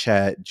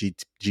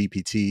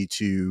GPT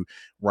to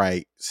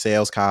write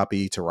sales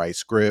copy, to write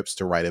scripts,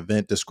 to write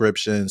event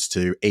descriptions,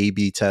 to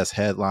A/B test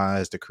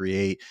headlines, to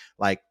create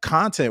like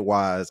content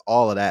wise,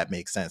 all of that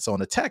makes sense. So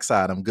on the tech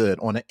side, I'm good.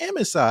 On the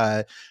image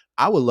side,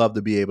 I would love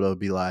to be able to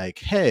be like,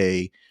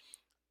 hey,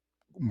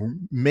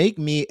 make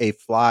me a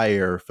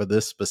flyer for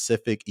this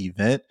specific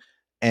event.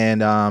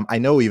 And I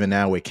know even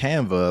now with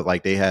Canva,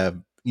 like they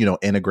have,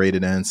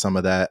 integrated in some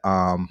of that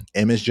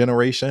image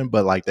generation,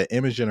 but like the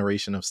image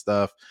generation of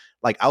stuff,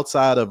 like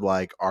outside of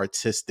like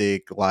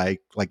artistic, like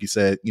you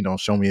said,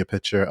 show me a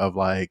picture of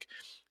like,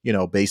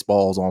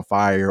 baseballs on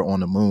fire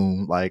on the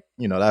moon, like,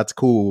 that's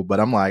cool.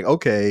 But I'm like,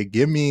 okay,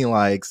 give me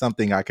like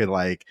something I could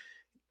like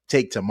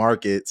take to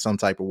market some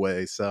type of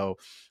way. So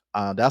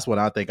that's what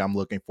I think I'm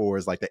looking for,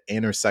 is like the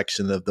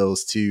intersection of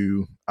those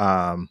two,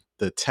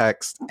 the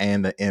text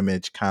and the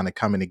image kind of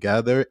coming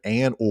together,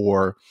 and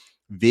or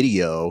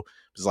video.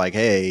 It's like,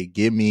 hey,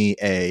 give me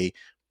a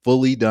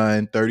fully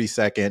done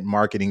 30-second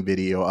marketing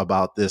video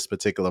about this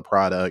particular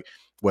product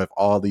with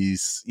all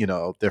these,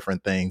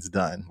 different things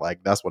done.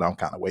 Like that's what I'm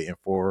kind of waiting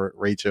for.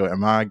 Rachel,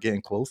 am I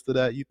getting close to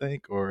that, you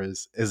think? Or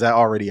is that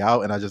already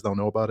out and I just don't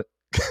know about it?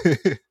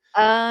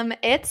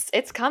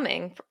 It's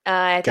coming.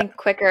 I think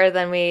quicker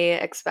than we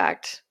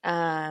expect.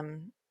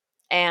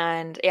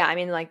 And yeah, I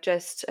mean, like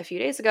just a few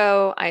days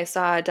ago, I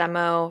saw a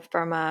demo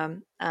from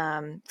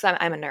so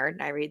I'm a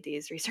nerd. I read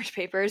these research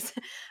papers,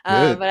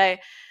 Good. but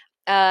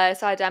I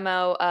saw a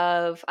demo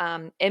of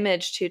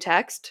image to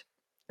text,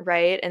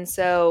 right? And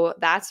so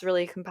that's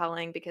really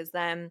compelling because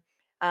then,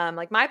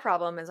 like my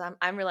problem is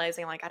I'm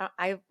realizing like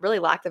I really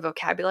lack the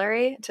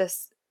vocabulary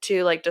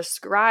to like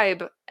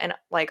describe an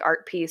like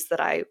art piece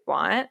that I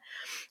want.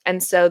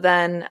 And so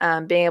then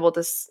being able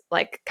to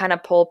like kind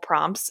of pull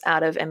prompts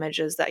out of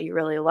images that you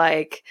really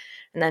like,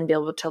 and then be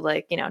able to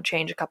like,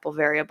 change a couple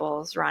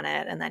variables, run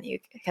it, and then you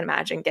can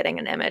imagine getting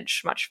an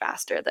image much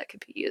faster that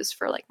could be used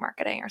for like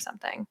marketing or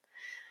something.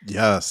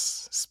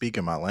 Yes,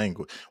 speaking my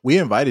language. We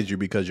invited you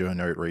because you're a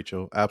nerd,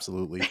 Rachel.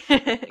 Absolutely.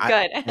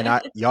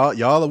 Good.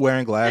 Y'all are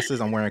wearing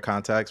glasses. I'm wearing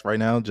contacts right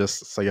now,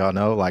 just so y'all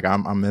know. Like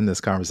I'm in this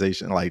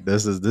conversation. Like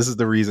this is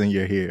the reason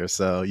you're here.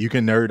 So you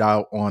can nerd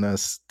out on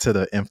us to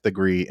the nth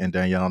degree, and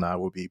Danielle and I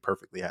will be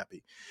perfectly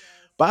happy.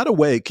 By the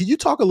way, can you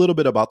talk a little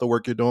bit about the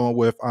work you're doing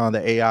with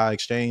the AI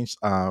Exchange,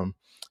 and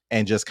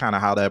just kind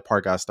of how that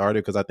part got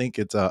started? Because I think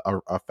it's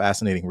a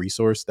fascinating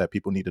resource that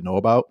people need to know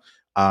about.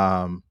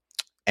 Um,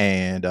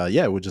 and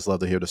yeah, we'd just love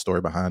to hear the story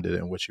behind it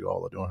and what you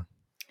all are doing.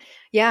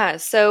 Yeah,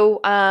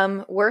 so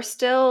we're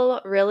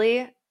still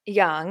really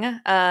young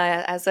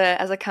as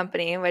a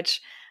company, which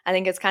I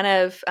think is kind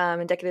of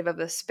indicative of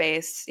the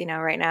space.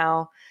 Right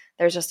now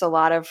there's just a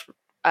lot of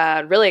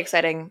really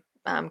exciting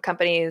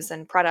companies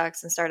and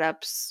products and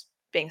startups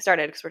being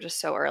started because we're just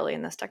so early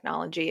in this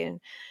technology, and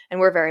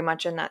we're very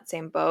much in that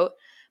same boat.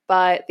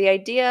 But the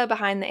idea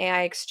behind the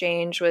AI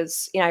Exchange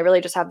was, I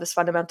really just have this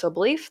fundamental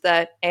belief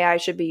that AI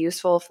should be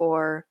useful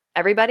for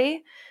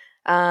everybody,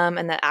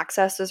 and that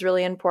access is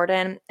really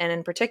important. And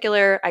in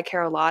particular, I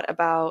care a lot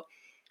about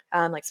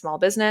like small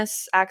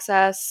business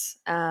access,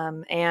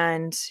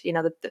 and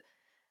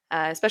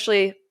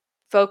especially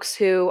folks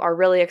who are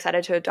really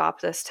excited to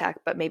adopt this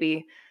tech, but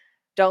maybe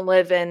don't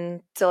live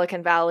in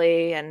Silicon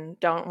Valley and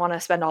don't want to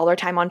spend all their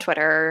time on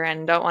Twitter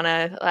and don't want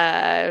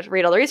to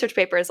read all the research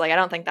papers. Like, I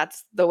don't think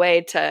that's the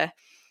way to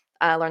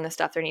learn this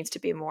stuff. There needs to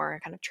be more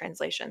kind of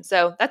translation.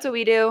 So that's what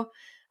we do.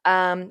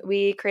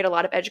 We create a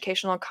lot of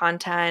educational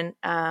content.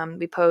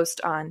 We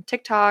post on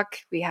TikTok.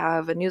 We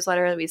have a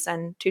newsletter that we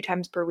send 2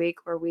 times per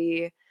week where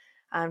we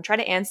try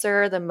to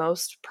answer the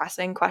most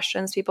pressing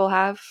questions people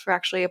have for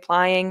actually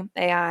applying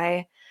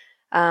AI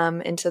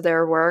into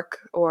their work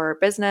or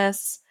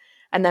business.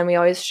 And then we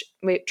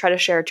try to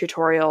share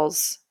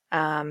tutorials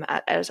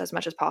as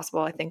much as possible.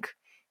 I think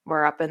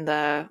we're up in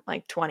the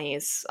like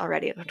 20s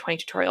already, 20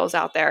 tutorials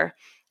out there.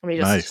 And we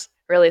just Nice.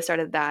 really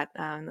started that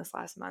this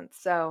last month.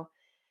 So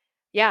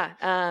Yeah.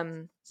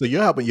 So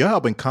you're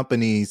helping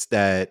companies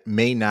that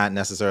may not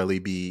necessarily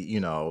be,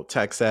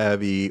 tech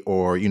savvy,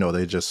 or,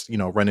 they're just,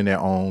 running their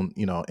own,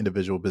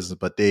 individual business,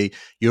 but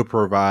you're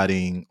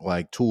providing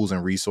like tools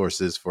and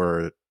resources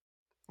for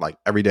like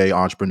everyday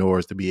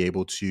entrepreneurs to be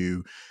able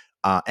to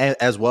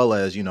as well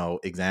as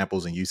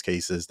examples and use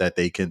cases that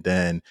they can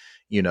then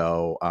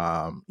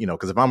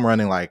because if I'm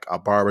running like a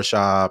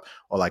barbershop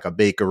or like a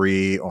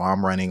bakery, or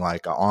I'm running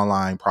like an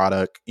online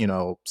product,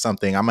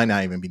 something, I might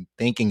not even be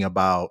thinking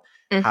about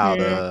how mhm.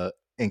 to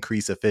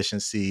increase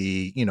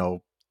efficiency,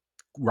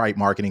 right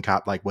marketing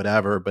cop, like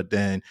whatever, but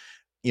then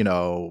you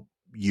know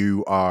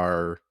you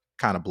are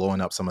kind of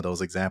blowing up some of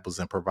those examples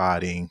and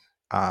providing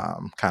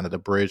kind of the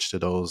bridge to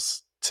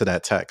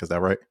that tech. Is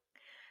that right?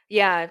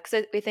 Yeah,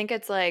 because we think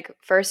it's like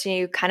first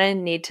you kind of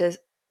need to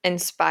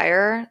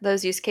inspire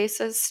those use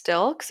cases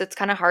still, because it's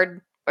kind of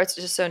hard, or it's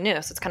just so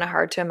new. So it's kind of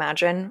hard to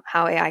imagine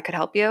how AI could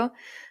help you.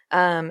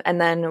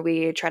 And then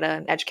we try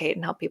to educate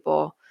and help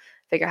people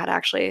figure out how to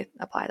actually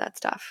apply that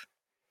stuff.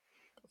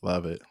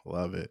 Love it,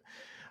 love it.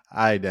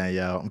 All right,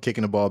 Danielle, I'm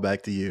kicking the ball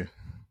back to you.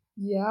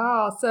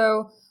 Yeah.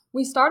 So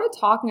we started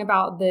talking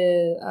about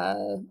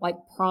the like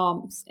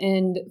prompts,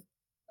 and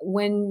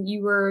when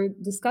you were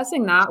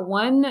discussing that,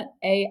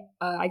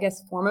 I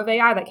guess form of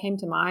AI that came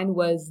to mind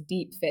was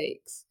deep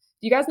fakes.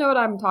 Do you guys know what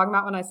I'm talking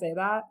about when I say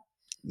that?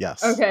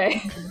 Yes. Okay.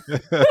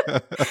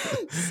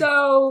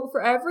 So,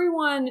 for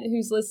everyone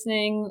who's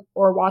listening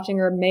or watching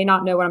or may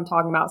not know what I'm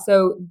talking about,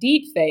 so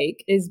deepfake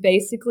is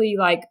basically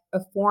like a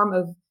form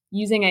of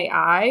using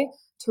AI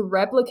to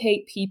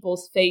replicate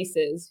people's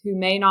faces who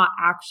may not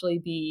actually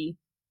be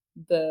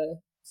the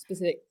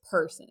specific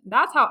person.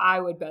 That's how I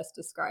would best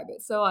describe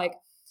it. So, like,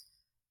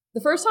 the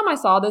first time I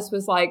saw this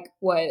was like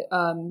what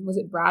was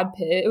it, Brad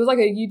Pitt? It was like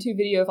a YouTube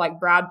video of like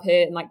Brad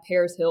Pitt and like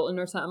Paris Hilton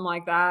or something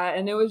like that.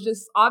 And it was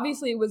just,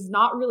 obviously it was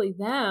not really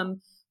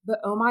them, but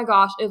oh my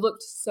gosh, it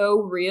looked so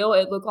real.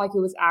 It looked like it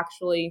was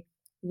actually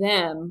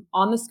them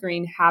on the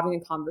screen having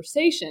a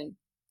conversation.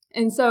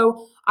 And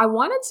so I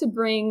wanted to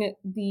bring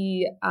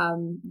the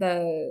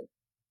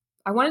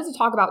I wanted to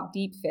talk about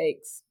deep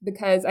fakes,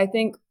 because I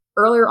think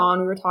earlier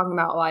on we were talking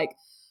about like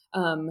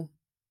um,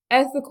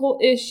 ethical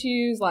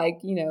issues, like,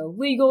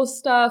 legal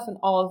stuff and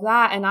all of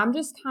that. And I'm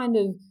just kind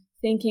of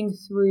thinking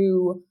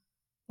through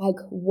like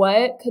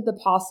what could the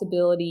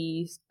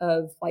possibilities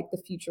of like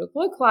the future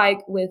look like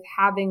with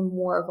having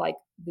more of like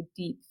the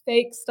deep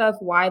fake stuff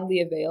widely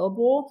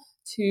available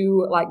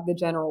to like the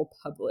general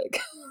public.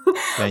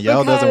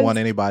 Danielle doesn't want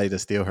Because anybody to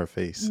steal her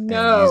face and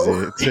use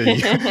no.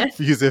 it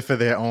to use it for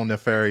their own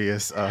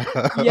nefarious.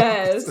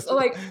 Yes,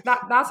 like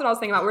that's what I was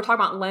thinking about. We're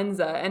talking about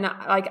Lenza, and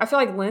like I feel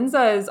like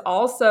Lenza is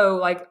also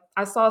like,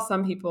 I saw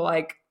some people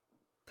like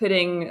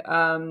putting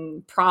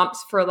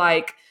prompts for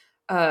like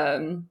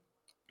um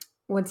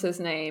what's his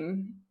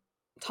name?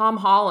 Tom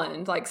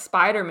Holland, like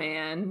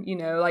Spider-Man,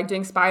 like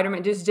doing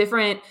Spider-Man, just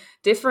different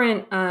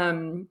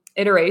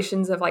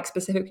iterations of like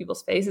specific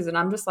people's faces. And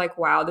I'm just like,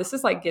 wow, this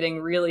is like getting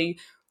really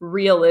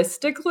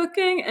realistic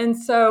looking. And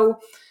so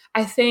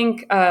I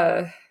think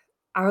I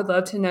would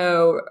love to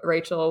know,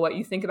 Rachel, what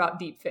you think about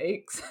deep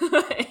fakes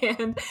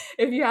and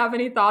if you have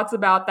any thoughts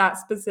about that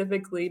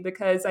specifically,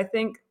 because I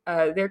think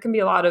there can be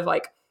a lot of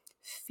like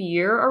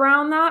fear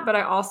around that, but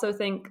I also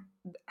think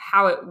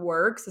how it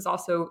works is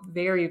also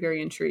very,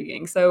 very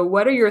intriguing. So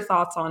what are your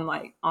thoughts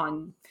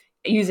on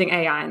using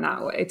AI in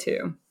that way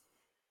too?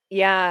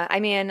 Yeah, I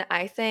mean,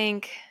 I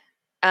think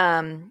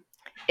um,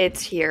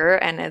 it's here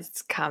and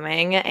it's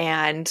coming,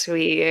 and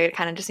we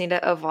kind of just need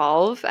to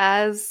evolve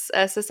as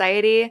a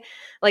society.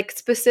 Like,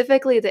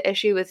 specifically, the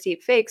issue with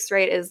deep fakes,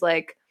 right, is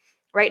like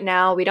right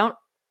now we don't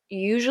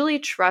usually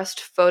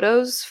trust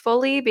photos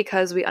fully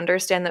because we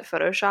understand that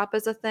Photoshop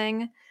is a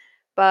thing,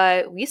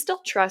 but we still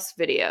trust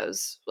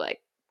videos like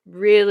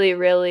really,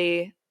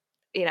 really,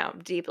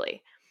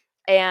 deeply.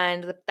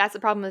 And that's the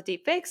problem with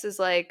deep fakes is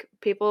like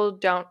people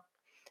don't,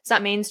 it's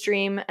not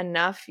mainstream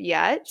enough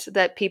yet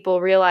that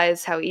people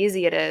realize how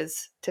easy it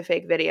is to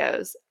fake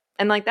videos.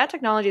 And like that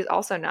technology is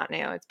also not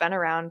new. It's been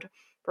around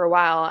for a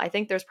while. I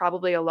think there's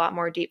probably a lot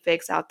more deep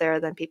fakes out there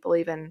than people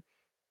even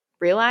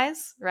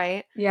realize,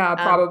 right? Yeah, Um,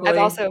 I've probably.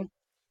 also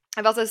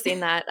I've also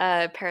seen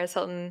that Paris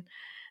Hilton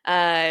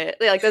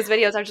like those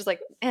videos. I'm just like,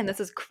 man, this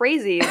is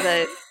crazy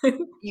that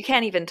you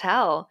can't even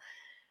tell.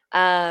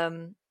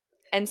 Um,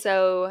 and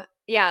so,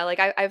 yeah, like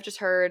I've just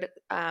heard,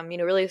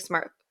 really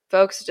smart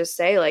folks just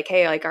say like,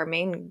 hey, like our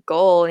main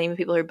goal, and even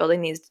people who are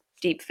building these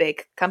deep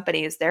fake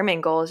companies, their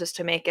main goal is just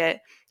to make it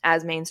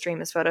as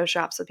mainstream as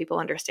Photoshop so people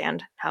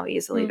understand how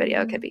easily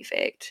video can Mhm. be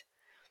faked.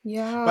 But I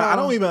Yeah.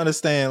 don't even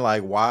understand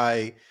like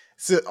why.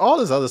 So all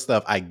this other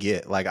stuff I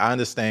get. Like I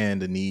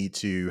understand the need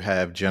to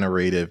have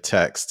generative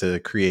text to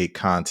create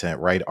content,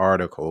 write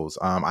articles.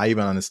 I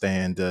even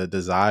understand the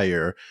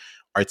desire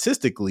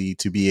artistically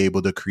to be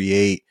able to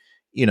create,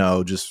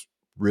 just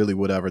really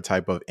whatever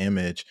type of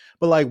image.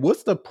 But like,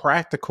 what's the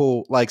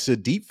practical, like,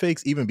 should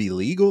deepfakes even be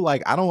legal?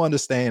 Like, I don't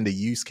understand the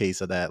use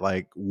case of that.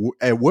 Like,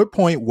 at what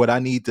point would I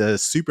need to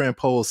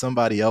superimpose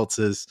somebody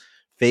else's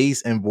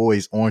face and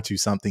voice onto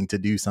something to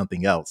do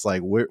something else.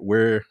 Like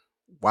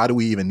why do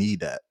we even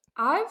need that?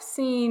 I've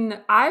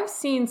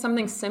seen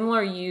something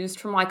similar used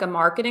from like a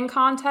marketing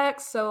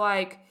context. So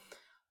like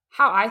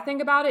how I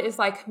think about it is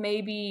like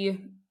maybe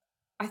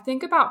I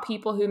think about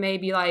people who may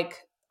be like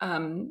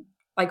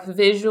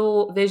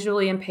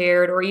visually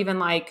impaired or even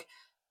like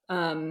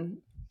um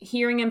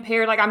hearing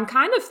impaired. Like I'm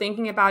kind of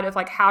thinking about it of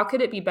like how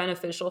could it be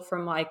beneficial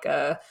from like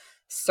a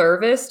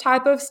service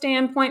type of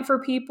standpoint for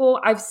people.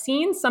 I've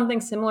seen something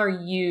similar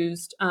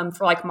used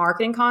for like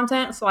marketing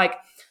content. So like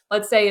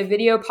let's say a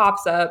video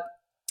pops up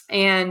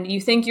and you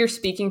think you're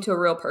speaking to a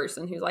real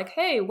person who's like,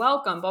 hey,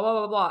 welcome, blah, blah,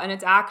 blah, blah. And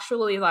it's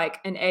actually like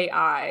an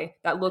AI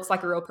that looks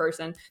like a real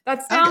person.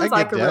 That I sounds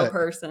like get a real that.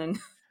 person.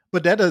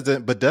 But that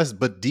doesn't,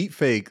 but deep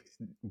fake,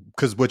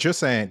 because what you're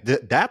saying,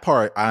 that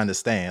part I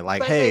understand.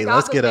 Like, But they hey,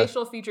 let's got the get a,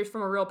 facial features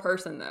from a real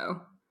person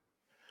though.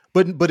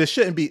 but it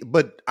shouldn't be,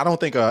 but I don't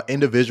think a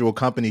individual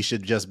company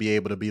should just be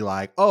able to be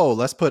like, oh,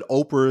 let's put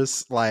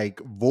Oprah's like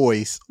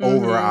voice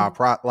over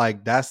our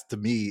like that's to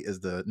me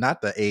is the,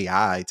 not the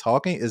AI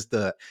talking, is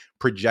the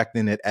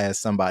projecting it as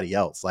somebody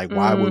else. Like,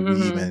 why would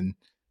we even,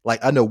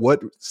 like, under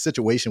what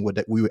situation would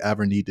that we would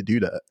ever need to do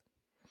that?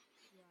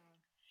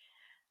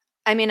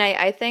 I mean,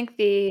 I think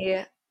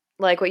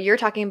like what you're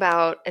talking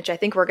about, which I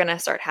think we're going to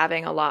start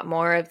having a lot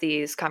more of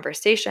these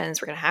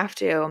conversations, we're going to have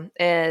to,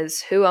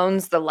 is who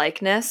owns the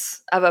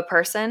likeness of a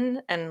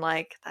person. And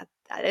like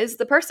that is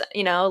the person,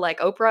 like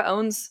Oprah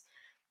owns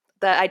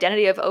the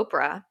identity of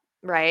Oprah,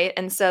 right?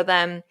 And so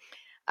then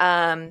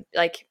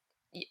like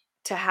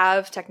to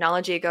have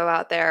technology go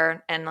out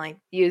there and like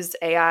use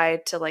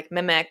AI to like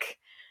mimic,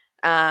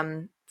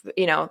 saying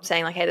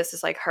like, hey, this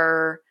is like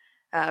her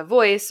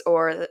voice,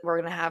 or we're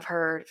going to have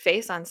her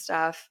face on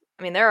stuff.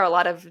 I mean, there are a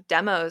lot of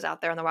demos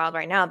out there in the wild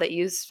right now that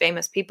use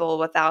famous people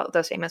without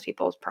those famous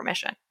people's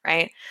permission,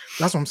 right?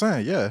 That's what I'm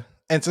saying. Yeah.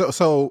 And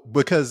so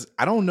because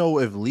I don't know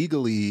if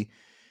legally,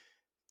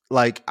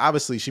 like,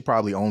 obviously she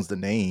probably owns the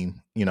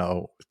name,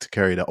 to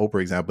carry the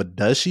Oprah example, but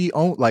does she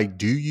own, like,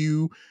 do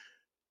you,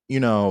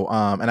 and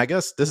I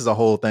guess this is a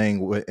whole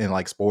thing in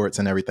like sports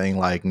and everything,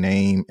 like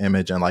name,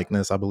 image, and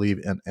likeness, I believe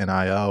in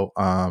NIL.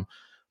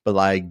 But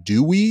like,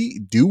 do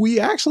we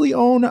actually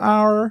own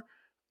our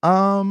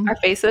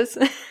faces?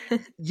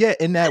 yeah,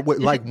 in that way,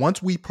 like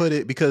once we put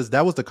it, because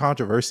that was the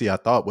controversy I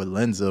thought with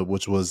Lenza,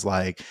 which was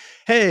like,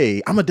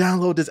 hey, I'm gonna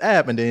download this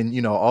app, and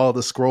then all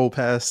the scroll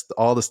past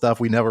all the stuff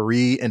we never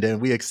read, and then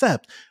we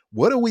accept.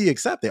 What are we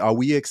accepting? Are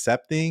we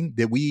accepting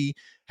that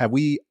have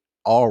we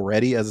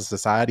already, as a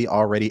society,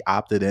 already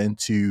opted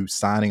into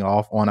signing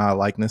off on our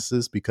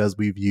likenesses because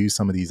we've used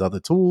some of these other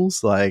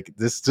tools? Like,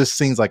 this just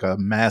seems like a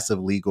massive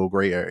legal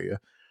gray area,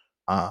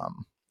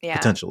 Yeah.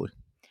 potentially.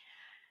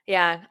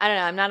 Yeah, I don't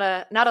know.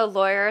 I'm not a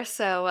lawyer,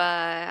 so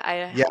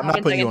I Yeah, I'm not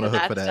haven't putting dug you on into the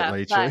hook that for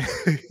that,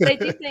 stuff. Rachel. But I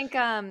do think,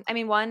 I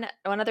mean, one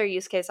other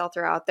use case I'll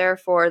throw out there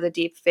for the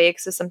deep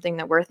fakes is something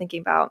that we're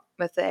thinking about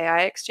with the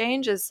AI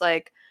exchange. Is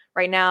like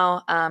right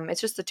now, it's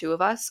just the two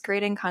of us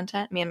creating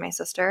content, me and my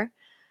sister,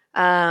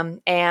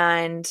 and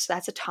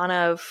that's a ton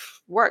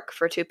of work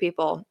for two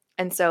people.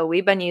 And so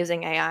we've been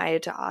using AI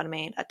to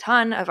automate a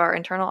ton of our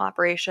internal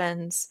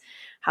operations,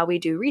 how we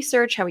do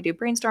research, how we do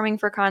brainstorming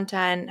for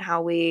content,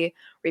 how we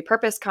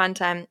repurpose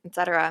content,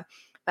 etc.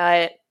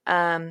 But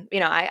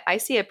I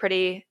see a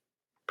pretty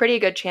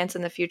good chance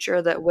in the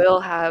future that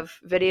we'll have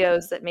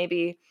videos that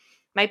maybe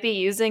might be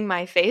using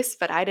my face,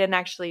 but I didn't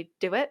actually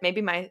do it.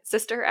 Maybe my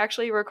sister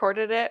actually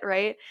recorded it,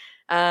 right?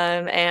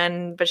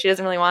 But she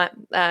doesn't really want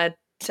to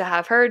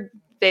have her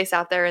face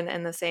out there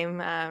in the same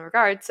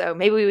regard. So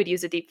maybe we would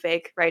use a deep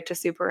fake, right, to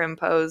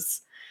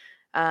superimpose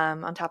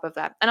on top of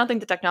that. I don't think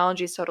the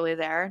technology is totally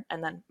there.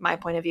 And then my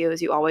point of view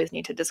is you always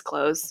need to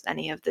disclose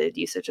any of the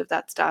usage of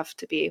that stuff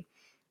to be,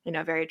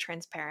 very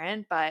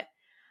transparent. But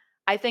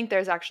I think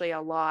there's actually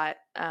a lot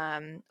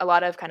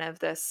of kind of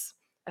this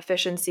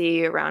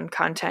efficiency around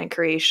content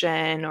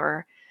creation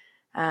or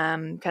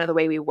kind of the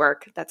way we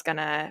work that's going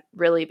to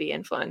really be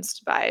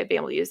influenced by being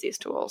able to use these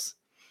tools.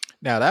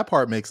 Now that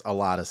part makes a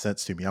lot of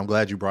sense to me. I'm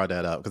glad you brought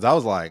that up, because I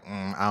was like,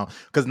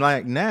 because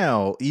like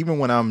now, even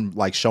when I'm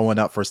like showing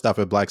up for stuff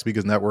at Black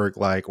Speakers Network,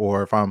 like,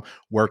 or if I'm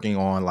working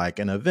on like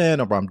an event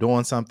or I'm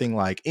doing something,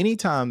 like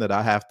anytime that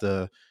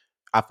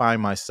I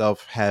find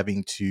myself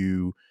having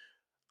to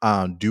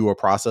do a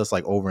process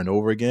like over and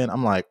over again,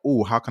 I'm like,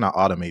 oh, how can I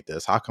automate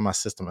this? How can I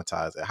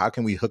systematize it? How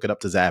can we hook it up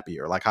to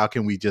Zapier? Like, how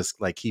can we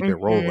just like keep it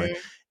rolling?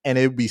 And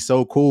it'd be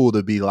so cool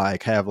to be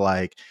like, have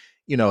like,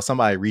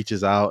 somebody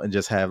reaches out and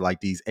just have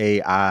like these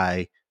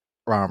AI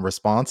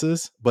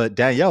responses. But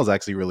Danielle's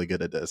actually really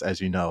good at this,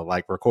 as you know,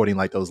 like recording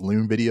like those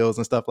Loom videos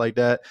and stuff like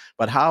that.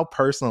 But how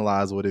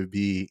personalized would it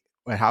be?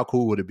 And how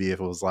cool would it be if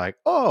it was like,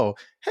 oh,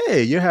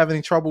 hey, you're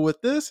having trouble with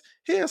this?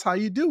 Here's how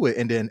you do it.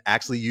 And then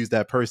actually use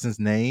that person's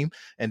name,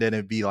 and then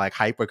it'd be like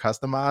hyper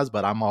customized,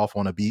 but I'm off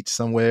on a beach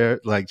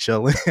somewhere like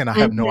chilling and I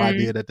have no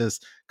idea that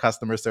this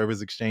customer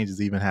service exchange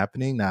is even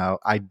happening. Now,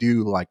 I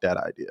do like that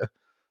idea.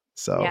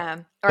 So yeah.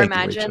 Or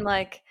imagine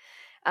like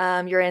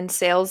you're in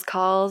sales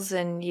calls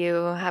and you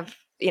have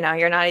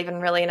you're not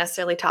even really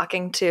necessarily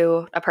talking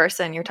to a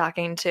person. You're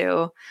talking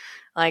to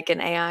like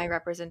an AI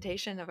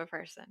representation of a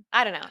person.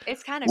 I don't know.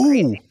 It's kind of Ooh,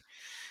 crazy.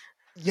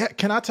 yeah.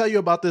 Can I tell you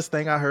about this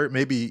thing I heard?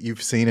 Maybe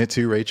you've seen it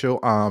too, Rachel.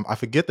 I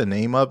forget the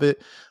name of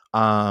it.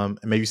 And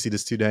maybe you see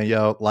this too,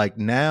 Danielle. Like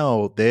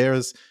now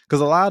there's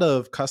because a lot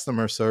of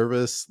customer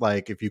service,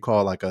 like if you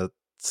call like a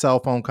cell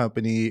phone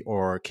company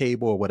or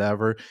cable or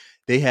whatever,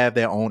 they have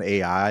their own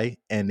AI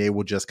and they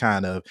will just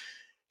kind of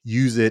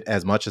use it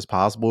as much as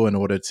possible in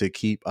order to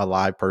keep a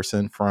live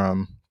person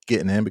from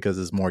getting in because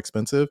it's more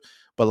expensive.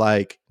 But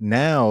like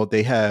now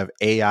they have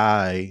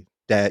AI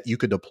that you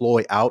could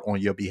deploy out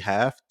on your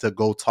behalf to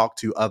go talk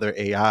to other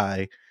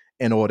AI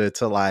in order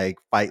to like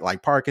fight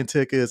like parking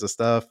tickets or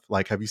stuff.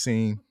 Like, have you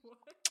seen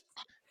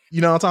you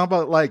know what I'm talking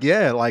about? Like,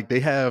 yeah, like they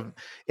have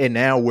it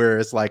now where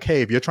it's like,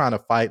 hey, if you're trying to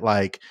fight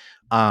like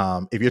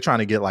if you're trying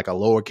to get like a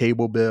lower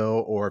cable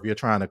bill or if you're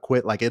trying to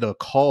quit, like it'll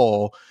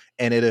call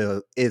and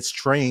it's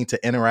trained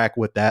to interact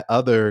with that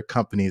other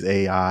company's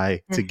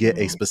AI to get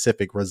a Mhm.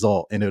 specific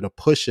result and it'll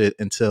push it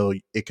until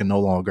it can no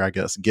longer, I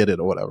guess, get it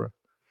or whatever.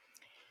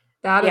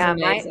 That is Yeah,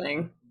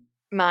 amazing.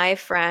 my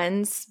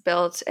friends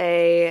built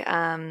a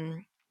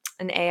an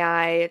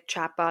AI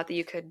chatbot that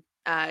you could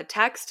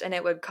text, and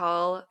it would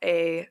call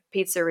a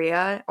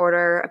pizzeria,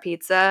 order a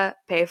pizza,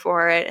 pay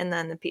for it, and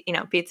then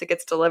the pizza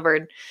gets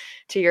delivered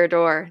to your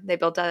door. They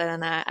built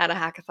that at a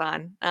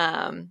hackathon,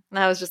 and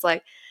I was just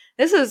like,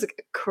 "This is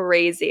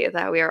crazy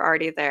that we are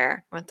already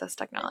there with this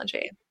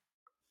technology."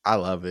 I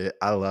love it.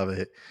 I love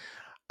it.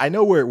 I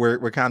know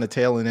we're kind of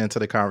tailing into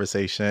the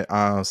conversation.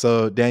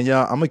 So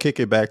Danielle, I'm gonna kick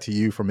it back to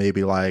you for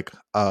maybe like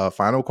a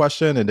final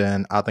question, and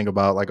then I'll think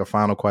about like a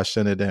final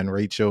question, and then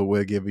Rachel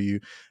will give you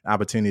an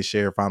opportunity to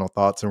share final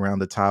thoughts around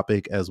the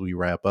topic as we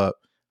wrap up.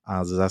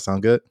 Does that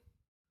sound good?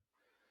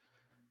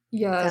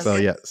 Sounds So Yes.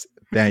 good. yes,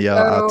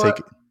 Danielle, I'll So, take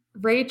it.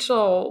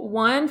 Rachel,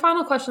 one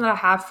final question that I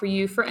have for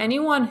you for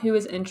anyone who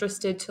is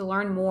interested to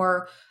learn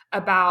more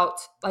about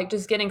like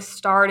just getting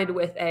started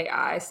with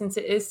AI, since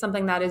it is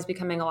something that is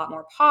becoming a lot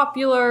more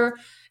popular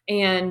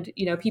and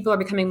people are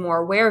becoming more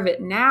aware of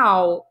it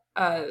now.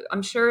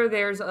 I'm sure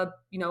there's a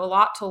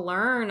lot to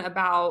learn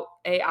about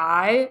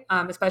AI,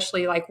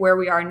 especially like where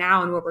we are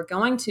now and where we're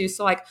going to.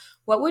 So, like,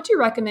 what would you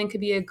recommend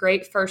could be a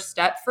great first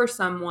step for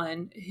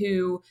someone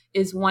who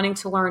is wanting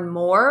to learn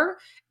more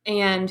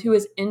and who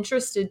is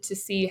interested to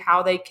see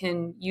how they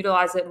can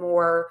utilize it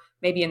more,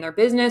 maybe in their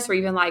business or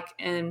even like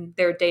in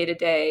their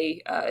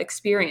day-to-day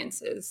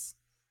experiences?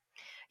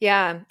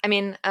 Yeah, I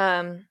mean,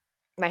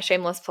 my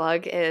shameless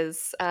plug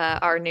is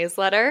our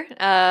newsletter.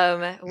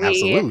 We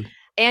Absolutely.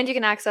 and you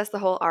can access the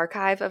whole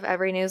archive of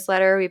every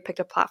newsletter. We picked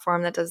a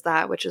platform that does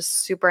that, which is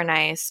super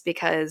nice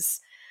because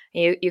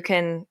you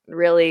can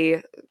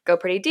really go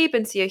pretty deep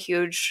and see a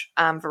huge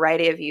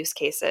variety of use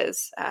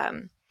cases.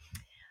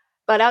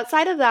 But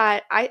outside of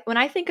that, when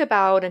I think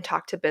about and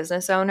talk to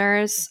business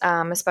owners,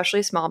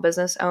 especially small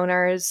business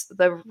owners,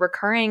 the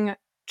recurring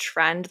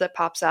trend that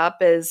pops up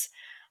is,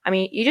 I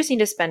mean, you just need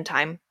to spend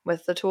time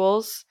with the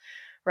tools,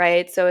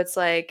 right? So it's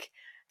like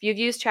if you've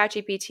used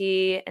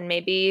ChatGPT and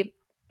maybe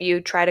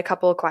you tried a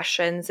couple of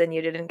questions and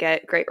you didn't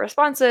get great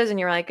responses, and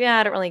you're like, yeah,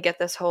 I don't really get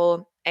this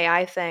whole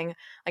AI thing.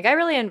 Like, I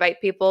really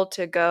invite people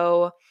to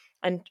go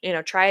and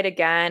try it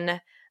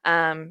again,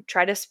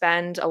 try to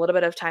spend a little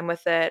bit of time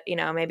with it,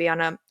 maybe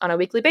on a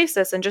weekly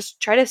basis, and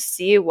just try to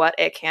see what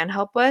it can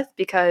help with,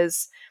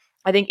 because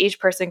I think each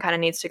person kind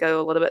of needs to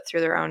go a little bit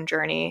through their own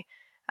journey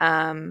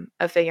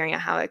of figuring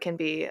out how it can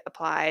be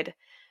applied.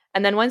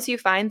 And then once you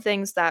find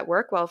things that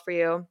work well for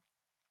you,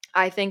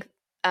 I think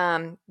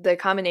the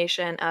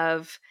combination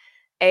of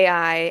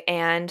AI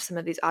and some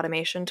of these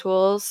automation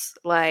tools,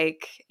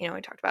 like we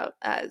talked about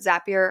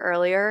Zapier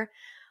earlier,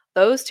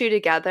 those two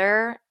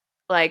together,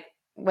 like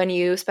when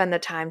you spend the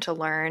time to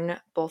learn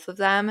both of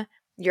them,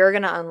 you're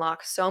going to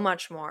unlock so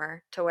much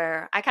more, to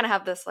where I kind of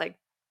have this like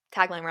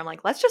tagline where I'm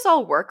like, let's just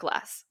all work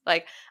less.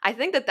 Like, I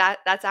think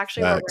that's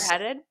actually where we're Facts.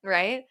 headed,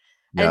 right?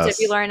 And so if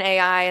you Yes. learn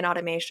AI and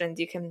automations,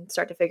 you can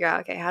start to figure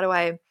out, okay, how do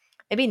I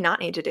maybe not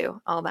need to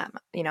do all that,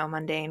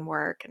 mundane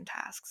work and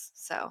tasks.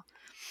 So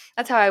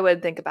that's how I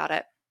would think about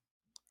it.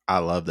 I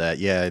love that.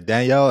 Yeah,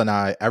 Danielle and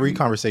I, every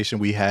conversation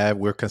we have,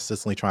 we're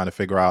consistently trying to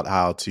figure out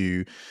how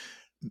to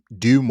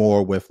do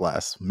more with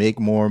less, make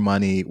more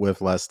money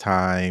with less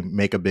time,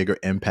 make a bigger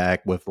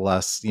impact with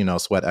less,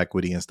 sweat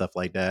equity and stuff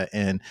like that.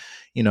 And,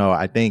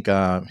 I think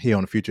here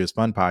on the Future is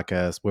Fun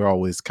podcast, we're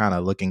always kind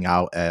of looking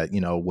out at,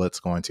 what's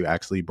going to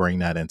actually bring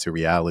that into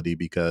reality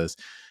because,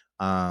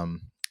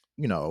 um,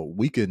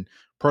 we can,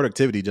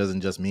 productivity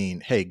doesn't just mean,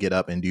 hey, get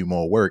up and do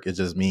more work. It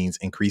just means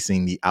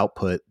increasing the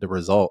output, the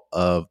result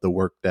of the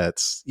work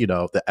that's,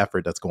 the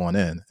effort that's going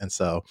in. And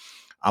so,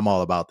 I'm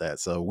all about that.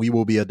 So we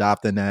will be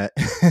adopting that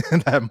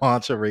that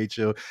mantra,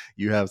 Rachel.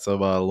 You have some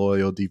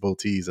loyal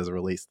devotees as it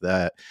relates to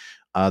that.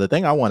 The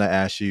thing I want to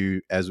ask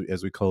you as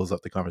we close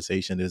up the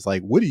conversation is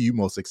like, what are you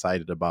most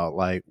excited about?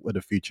 Like, with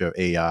the future of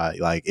AI?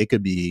 Like, it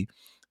could be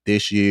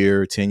this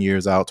year, 10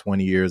 years out,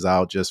 20 years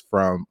out, just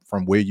from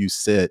where you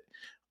sit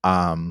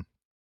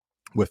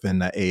within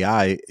the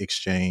AI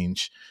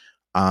exchange.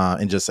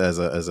 and just as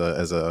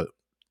a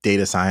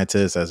data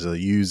scientist, as a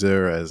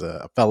user, as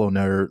a fellow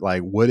nerd,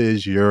 like what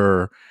is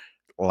your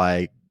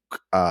like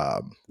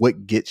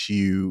what gets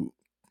you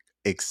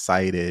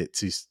excited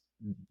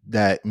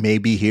that may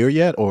be here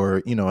yet,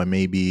 or it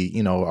may be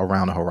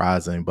around the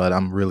horizon, but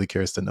I'm really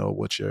curious to know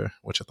what your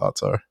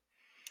thoughts are.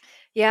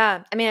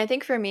 Yeah, I mean, I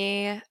think for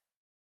me,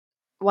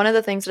 one of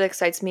the things that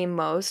excites me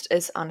most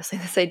is honestly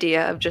this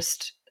idea of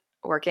just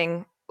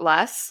working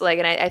less. Like,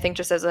 and I think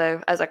just as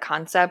a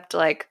concept,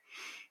 like,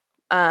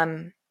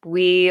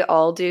 we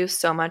all do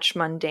so much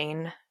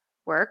mundane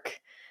work.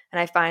 And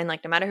I find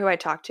like no matter who I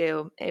talk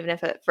to, even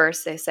if at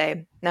first they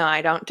say, no,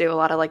 I don't do a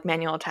lot of like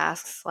manual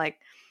tasks, like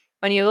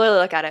when you really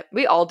look at it,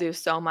 we all do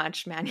so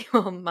much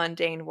manual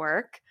mundane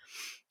work.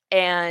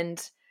 And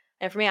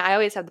for me, I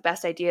always have the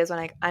best ideas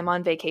when I'm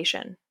on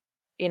vacation,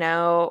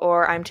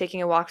 or I'm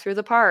taking a walk through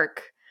the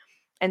park.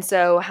 And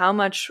so how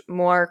much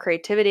more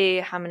creativity,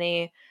 how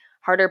many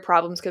harder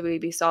problems could we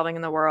be solving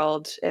in the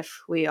world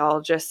if we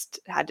all just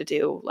had to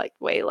do like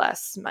way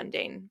less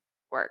mundane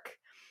work?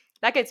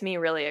 That gets me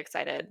really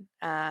excited.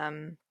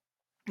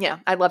 Yeah,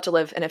 I'd love to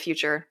live in a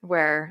future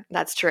where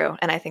that's true,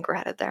 and I think we're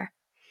headed there.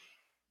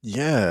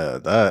 Yeah,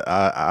 that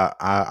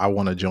I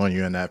want to join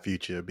you in that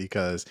future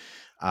because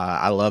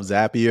I love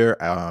Zapier.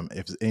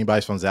 If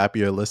anybody's from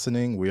Zapier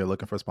listening, we are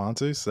looking for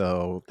sponsors,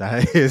 so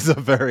that is a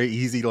very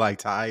easy like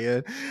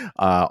tie-in.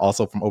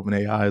 Also from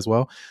OpenAI as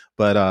well,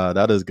 but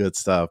that is good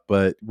stuff.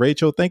 But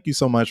Rachel, thank you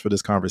so much for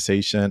this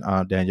conversation.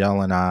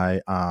 Danielle and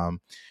I.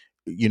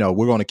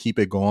 We're going to keep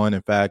it going.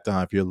 In fact,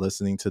 if you're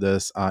listening to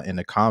this in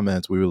the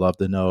comments, we would love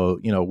to know,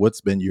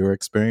 what's been your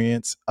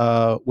experience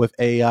with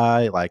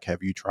AI? Like,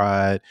 have you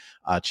tried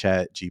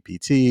Chat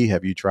GPT?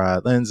 Have you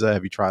tried Lensa?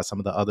 Have you tried some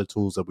of the other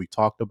tools that we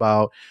talked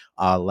about?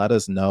 Let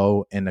us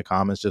know in the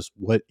comments just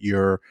what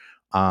your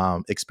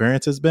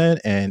experience has been,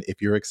 and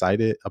if you're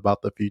excited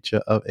about the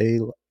future of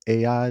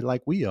AI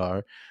like we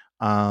are.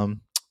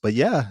 But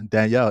yeah,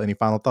 Danielle, any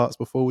final thoughts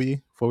before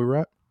we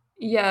wrap?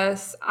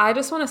 Yes, I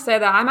just want to say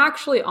that I'm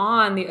actually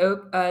on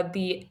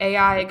the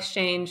AI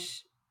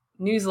Exchange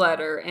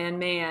newsletter, and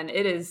man,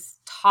 it is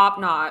top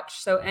notch.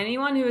 So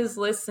anyone who is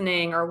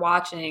listening or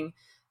watching,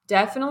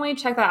 definitely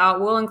check that out.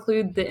 We'll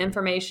include the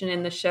information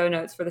in the show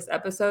notes for this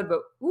episode. But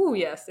ooh,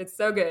 yes, it's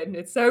so good.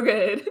 It's so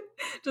good.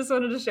 Just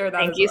wanted to share that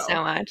Thank as you so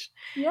well. much.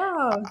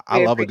 Yeah. I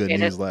We love a good appreciate it.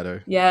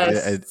 newsletter.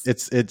 Yes.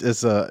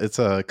 It's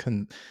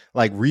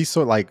like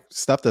resource, like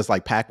stuff that's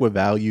like packed with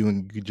value,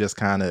 and you just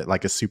kind of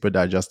like it's super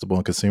digestible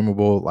and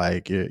consumable.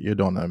 Like you're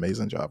doing an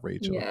amazing job,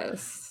 Rachel.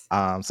 Yes.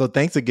 So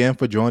thanks again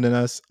for joining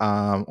us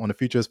on the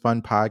Future is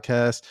Fun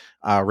podcast.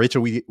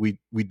 Rachel,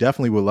 we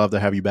definitely would love to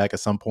have you back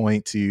at some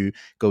point to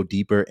go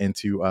deeper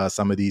into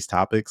some of these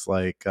topics,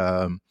 like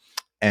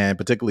and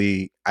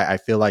particularly I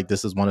feel like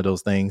this is one of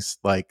those things,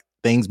 like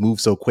things move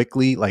so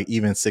quickly, like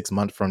even 6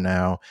 months from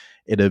now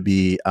it'll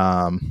be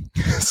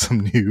some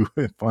new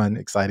fun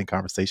exciting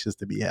conversations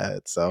to be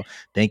had. So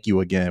thank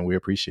you again, we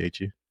appreciate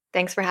you.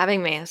 Thanks for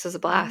having me. This was a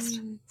blast.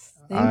 Yes.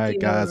 All Thank right,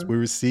 guys, you. we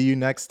will see you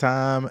next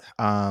time.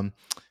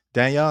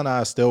 Danielle and I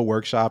are still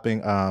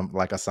workshopping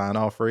like a sign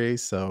off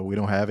phrase, so we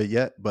don't have it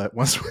yet. But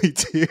once we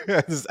do,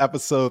 this is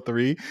episode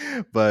 3.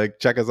 But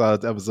check us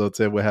out at episode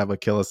 10. We'll have a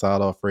killer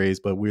sign off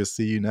phrase. But we'll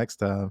see you next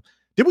time.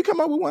 Did we come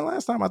up with one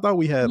last time? I thought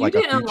we had You like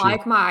a didn't future.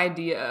 like my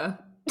idea.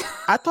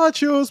 I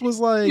thought yours was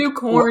like Too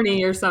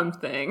corny or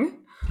something.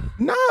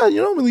 Nah,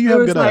 you normally you It have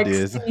was good like,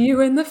 ideas. see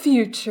you in the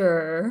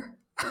future.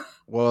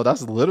 Well,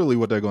 that's literally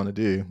what they're going to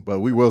do.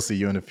 But we will see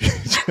you in the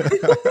future.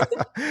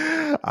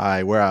 All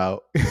right, we're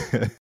out.